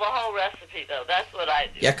double the whole recipe, though. That's what I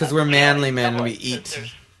do. Yeah, 'cause we're manly men and Double we it, 'cause eat.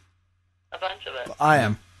 there's a bunch of it. I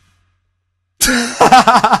am.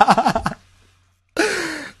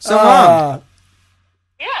 So, Mom,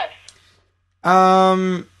 Yes.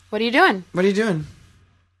 What are you doing? what are you doing?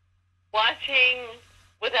 Watching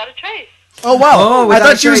Without a Trace. Oh wow! Oh, I Without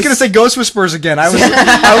thought a she was Trace. going to say Ghost Whispers again. I was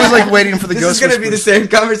like waiting for the This Ghost is going to Whispers. be the same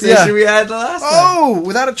conversation Yeah. we had the last time. Oh,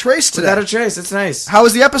 Without a Trace today. Without a Trace. It's nice. How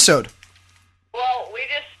was the episode? Well, we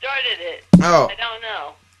just started it. Oh, I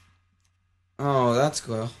don't know. that's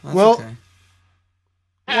cool. That's Well, okay.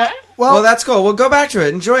 Huh? Well, that's cool. We'll go back to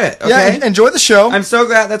it. Enjoy it. Okay. yeah. Enjoy the show, I'm so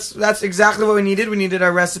glad. That's exactly what we needed. We needed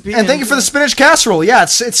our recipe. and thank you for the spinach casserole. Yeah, it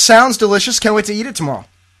sounds delicious. Can't wait to eat it tomorrow.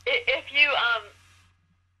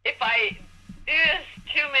 If I do this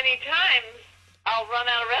too many times, I'll run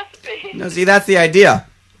out of recipes. No, see, that's the idea.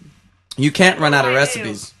 You can't run out of I do.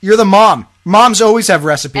 recipes. You're the mom. Moms always have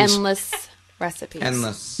recipes. Endless recipes.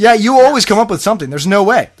 Endless. Yeah, you always come up with something. There's no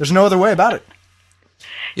way. There's no other way about it.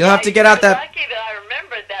 You'll have to get out You're that. lucky that I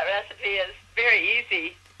remembered that recipe. It's very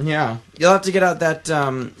easy. Yeah. You'll have to get out that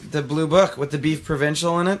the blue book with the beef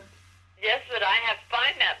provincial in it. Yes, but I have to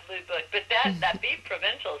find that blue book. But that beef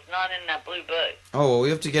provincial is not in that blue book. Oh, well, we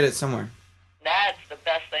have to get it somewhere. That's the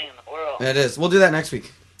best thing in the world. It is. We'll do that next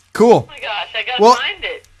week. Cool. Oh my gosh, I gotta Well- find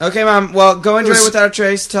it. Okay, Mom. Well, go enjoy was- it without a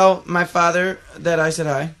trace. Tell my father that I said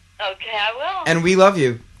hi, Okay, I will. and we love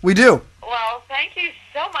you. We do. Well, thank you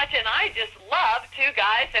so much, and I just love Two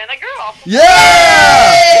Guys and a Girl.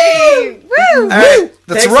 Yeah. Woo! All right.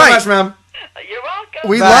 That's Thanks right. so much, Mom. You're welcome.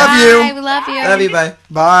 We Bye. love Bye, you. we love you. Love you. Bye.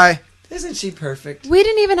 Bye. Isn't she perfect? We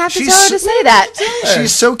didn't even have to She's tell her so- to say that.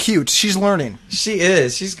 She's so cute. She's learning. She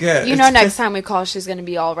is. She's good. You know, next time we call, she's going to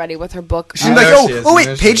be all ready with her book. She's I like, know she is. I know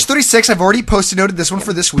wait, she page is. 36. I've already post-it noted this one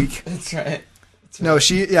for this week. That's right. No,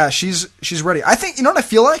 she's ready. I think, you know what I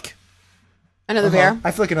feel like? Another beer.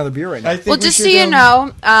 I feel like another beer right now. I think Well, we just so should, you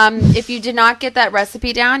know, if you did not get that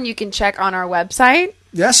recipe down, you can check on our website,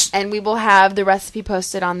 Yes? and we will have the recipe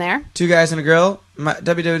posted on there. Two Guys and a Girl.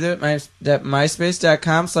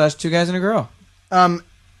 www.myspace.com/Two Guys and a Girl.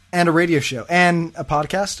 And a radio show. And a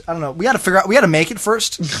podcast. I don't know. We got to make it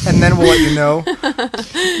first, and then we'll let you know.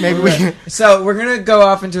 Maybe we can. So we're gonna go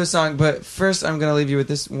off into a song, but first I'm gonna leave you with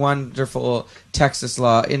this wonderful Texas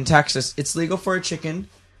law. In Texas, it's legal for a chicken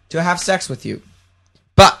to have sex with you,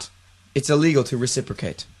 but it's illegal to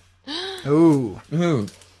reciprocate. Ooh. Ooh.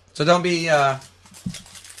 So don't be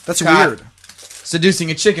That's Scott. weird.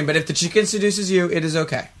 seducing a chicken, but if the chicken seduces you, it is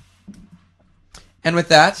okay. And with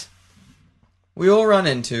that, we will run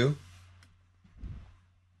into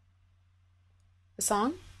The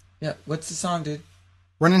song? yeah. What's the song, dude?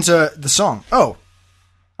 Run into the song. Oh.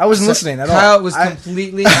 I wasn't listening at all. Kyle was I-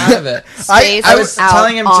 completely out of it. Space I was out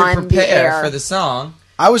telling him to on the prepare air. for the song,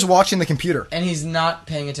 I was watching the computer. and he's not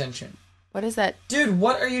paying attention. What is that? Dude,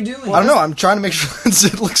 what are you doing? I don't know. I'm trying to make sure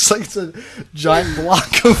it looks like it's a giant block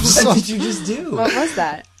of What song. did you just do? What was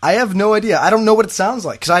that? I have no idea. I don't know what it sounds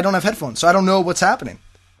like because I don't have headphones, so I don't know what's happening.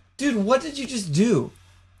 Dude, what did you just do?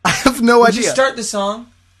 I have no Did you idea. start the song?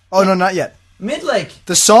 Oh no, not yet. Mid-Lake.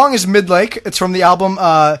 The song is Midlake. It's from the album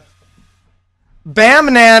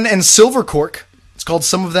Bam Nan and Silver Cork. It's called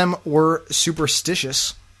Some of Them Were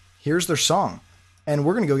Superstitious. Here's their song, and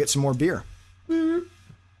we're gonna go get some more beer.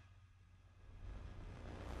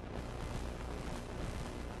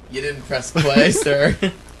 You didn't press play, sir.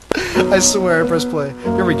 I swear, I press play.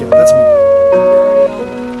 Here we go. That's me.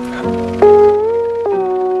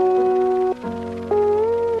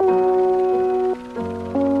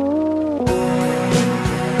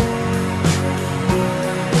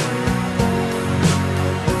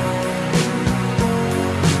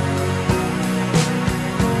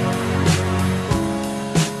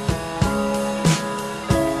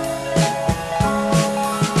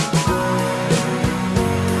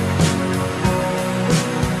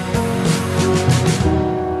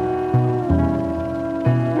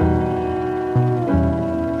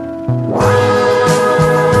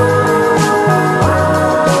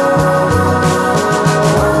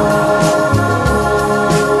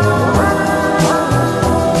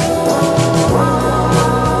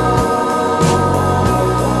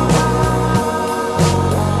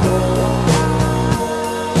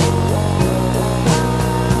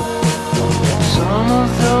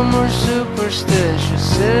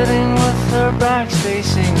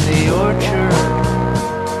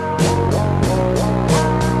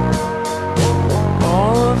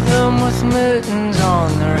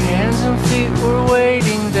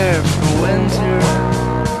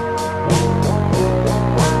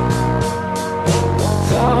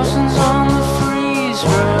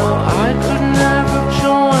 Israel, I could never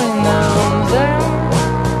join them there.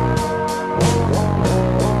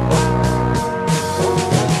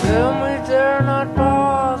 Then we dare not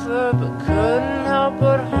bother, but couldn't help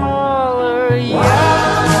but holler, yeah.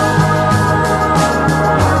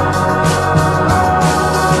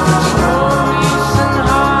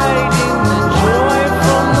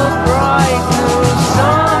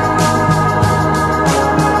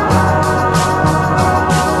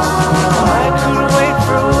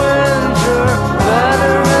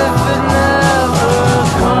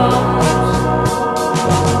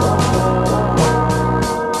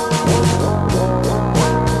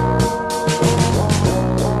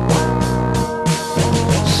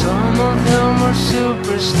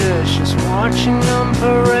 Superstitious, watching them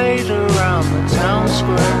parade around the town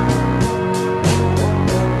square.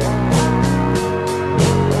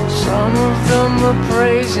 Some of them were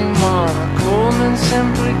praising Mama Coleman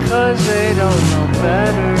simply 'cause they don't know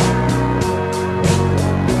better.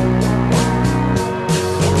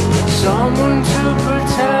 Someone to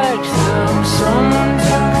protect them, someone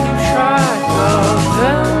to keep track of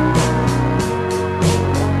them.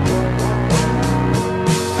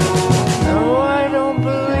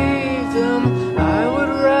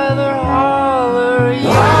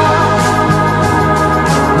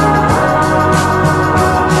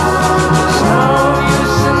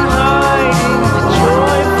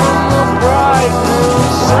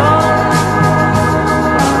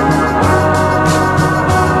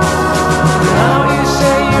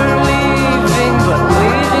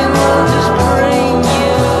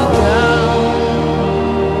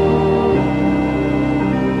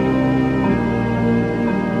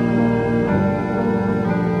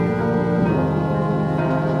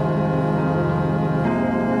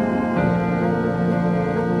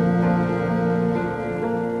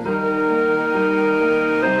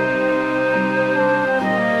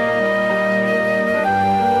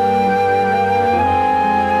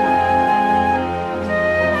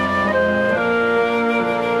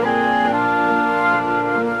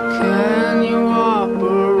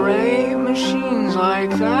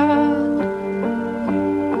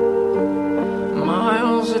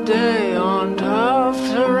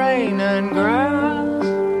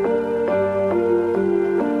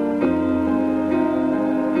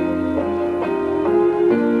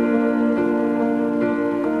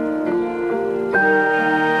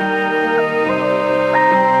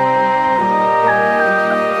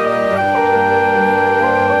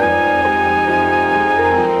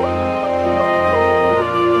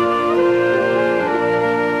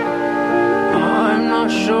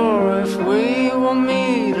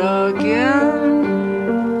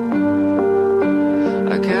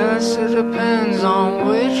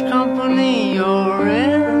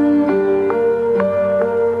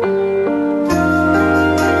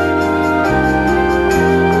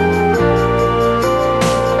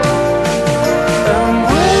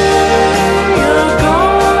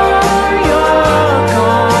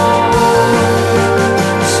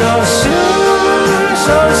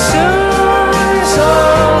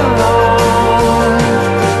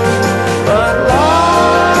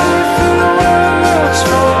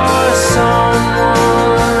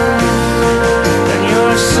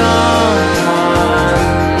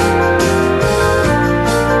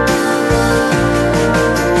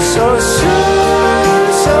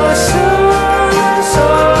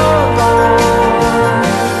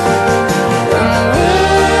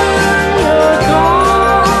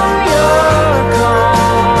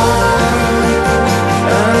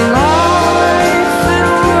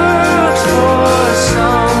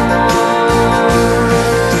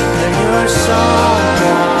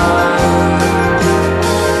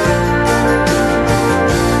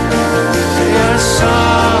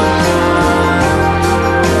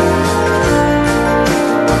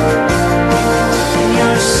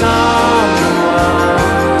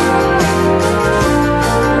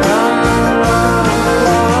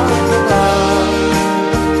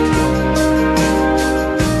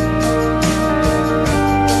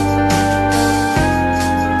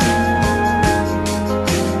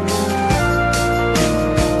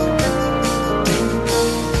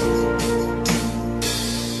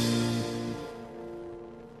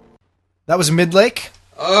 That was Midlake.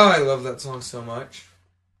 Oh, I love that song so much.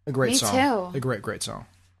 A great Me song. too. A great song.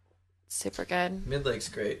 Super good. Midlake's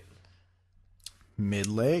great.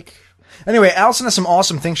 Midlake. Anyway, Allison has some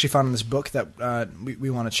awesome things she found in this book that we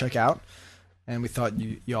want to check out, and we thought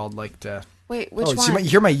y'all'd like to. Wait, which one? one? You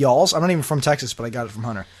hear my y'alls? I'm not even from Texas, but I got it from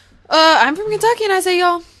Hunter. I'm from Kentucky, and I say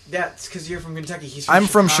y'all. That's because you're from Kentucky. He's I'm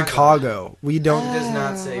from Chicago. We don't. He does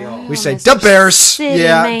not say y'all. We say Mr. the Bears. City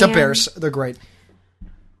Yeah, Man. the Bears. They're great.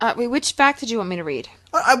 Wait, which fact did you want me to read?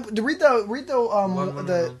 Read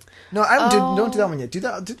the. No, I don't do that one yet. Do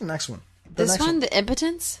the next one. This one, the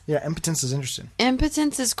impotence? Yeah, impotence is interesting.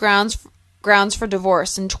 Impotence is grounds for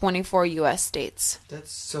divorce in 24 U.S. states.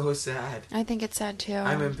 That's so sad. I think it's sad, too.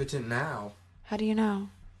 I'm impotent now. How do you know?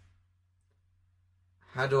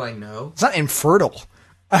 How do I know? It's not infertile.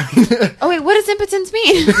 Oh, wait, what does impotence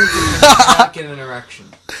mean? Not get an erection.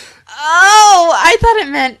 Oh, I thought it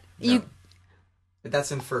meant you...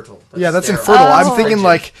 That's infertile. That's sterile. infertile. Oh. I'm thinking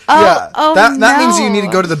like, that means you need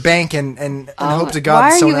to go to the bank and hope to God why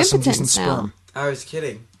that are someone you has some impotent decent now? sperm. I was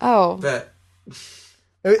kidding. Oh. But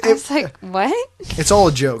I was like, what? It's all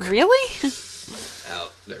a joke. Really?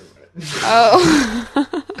 oh, never mind.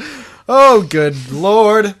 Oh. Oh, good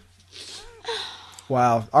Lord.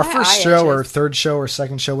 Wow. Our My first eye show itches. or third show or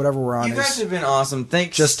second show, whatever we're on, You guys is have been awesome.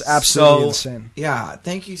 Thanks. just absolutely so, insane. Yeah,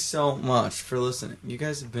 thank you so much for listening. You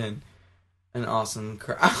guys have been an awesome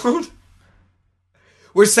crowd.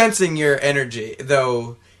 We're sensing your energy,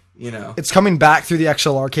 though, you know. It's coming back through the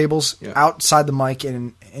XLR cables, Yeah. outside the mic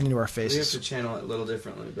and into our We have faces. to channel it a little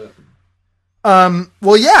differently, but...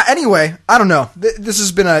 Well, yeah, anyway, I don't know. This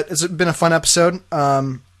has been a fun episode.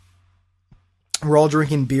 We're all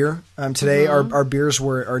drinking beer. Today, our beers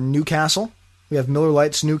are Newcastle. We have Miller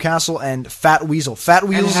Lights, Newcastle, and Fat Weasel. Fat And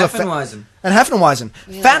Weasel's Heffenweisen. And Hefeweizen.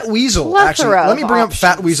 Fat Weasel, actually. plethora Let me of bring up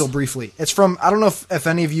Fat options. Weasel briefly. It's from, I don't know if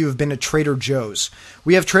any of you have been to Trader Joe's.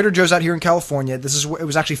 We have Trader Joe's out here in California. It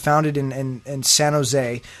was actually founded in San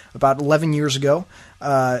Jose about 11 years ago.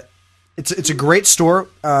 It's a great store,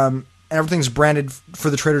 and everything's branded for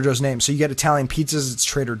the Trader Joe's name. So you get Italian pizzas, it's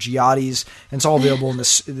Trader Giotti's, and it's all available in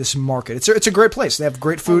this market. It's a great place. They have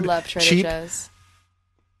great food, I love Trader cheap. Joe's.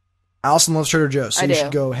 Allison loves Trader Joe's, so I you do.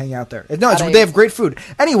 should go hang out there. No, I they have great food.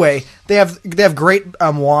 Anyway, they have great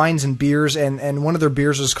wines and beers, and one of their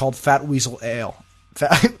beers is called Fat Weasel Ale.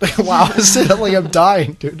 Wow, I said it like I'm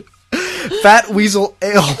dying, dude. Fat Weasel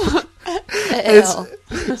Ale. Ale.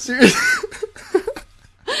 Seriously,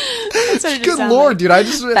 That's what it just good sounded lord, like. dude! I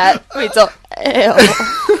just Fat Weasel. Ale.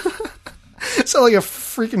 sound like a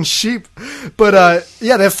freaking sheep. But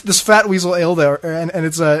yeah, they have this Fat Weasel Ale there, and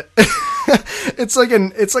it's a it's like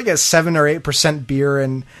a 7 or 8% beer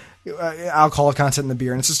and alcohol content in the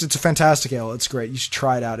beer, and it's a fantastic ale. It's great. You should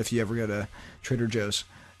try it out if you ever go to Trader Joe's.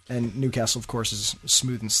 And Newcastle, of course, is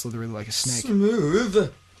smooth and slithery like a snake.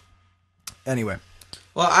 Smooth. Anyway,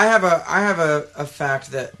 Well, I have a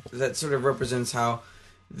fact that sort of represents how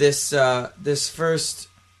this first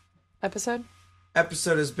Episode?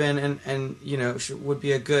 episode has been, and you know, would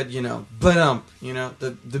be a good, you know, the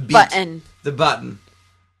beat, Button. the button.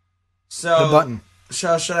 So the button.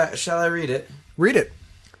 Shall I read it? Read it.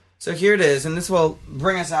 So here it is, and this will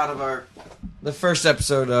bring us out of the first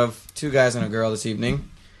episode of Two Guys and a Girl this evening.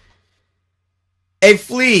 A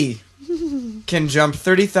flea can jump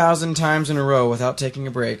 30,000 times in a row without taking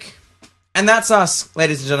a break. And that's us,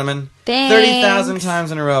 ladies and gentlemen. Thanks. 30,000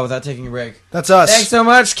 times in a row without taking a break. That's us. Thanks so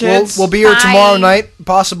much, kids. We'll be here Bye. tomorrow night,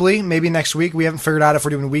 possibly, maybe next week. We haven't figured out if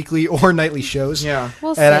we're doing weekly or nightly shows. Yeah.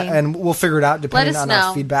 We'll see. And we'll figure it out Let depending us on know.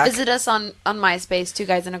 our feedback. Visit us on MySpace, Two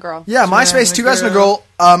Guys and a Girl. Yeah, MySpace, Two Guys and a Girl.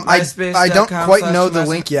 I don't quite know the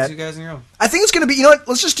link yet. Two Guys and a Girl. I think it's going to be, you know what?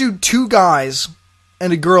 Let's just do 2 guys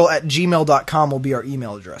and a girl at gmail.com will be our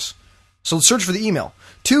email address. So let's search for the email.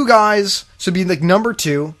 2 guys, so it'd be like number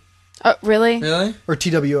 2 Oh, really? Really? or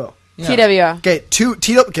TWO. Yeah. TWO. Okay,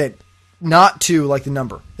 okay, not 2 like the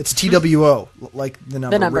number. It's TWO like the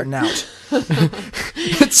number, written out.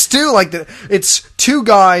 It's 2 like it's 2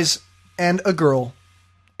 guys and a girl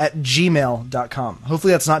at gmail.com.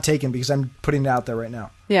 Hopefully that's not taken because I'm putting it out there right now.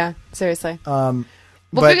 Yeah, seriously. We'll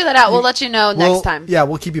We'll figure that out. We'll let you know next time. Yeah,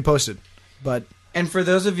 we'll keep you posted. But And for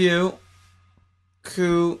those of you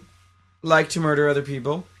who like to murder other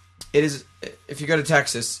people, it is, if you go to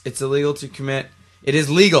Texas, it is legal to commit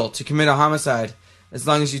a homicide as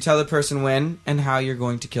long as you tell the person when and how you're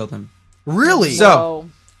going to kill them. really, So, Whoa.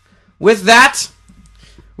 with that,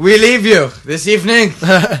 we leave you this evening.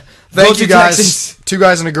 thank Vote you to guys. Texas. 2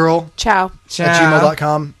 guys and a girl Ciao. Ciao. at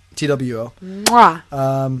gmail.com. TWO.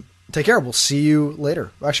 Mwah. Take care. We'll see you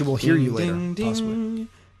later. Actually, we'll hear you later. Ding, ding, Possibly. ding.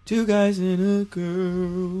 2 guys and a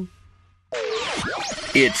girl.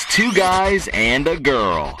 It's Two Guys and a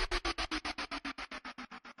Girl.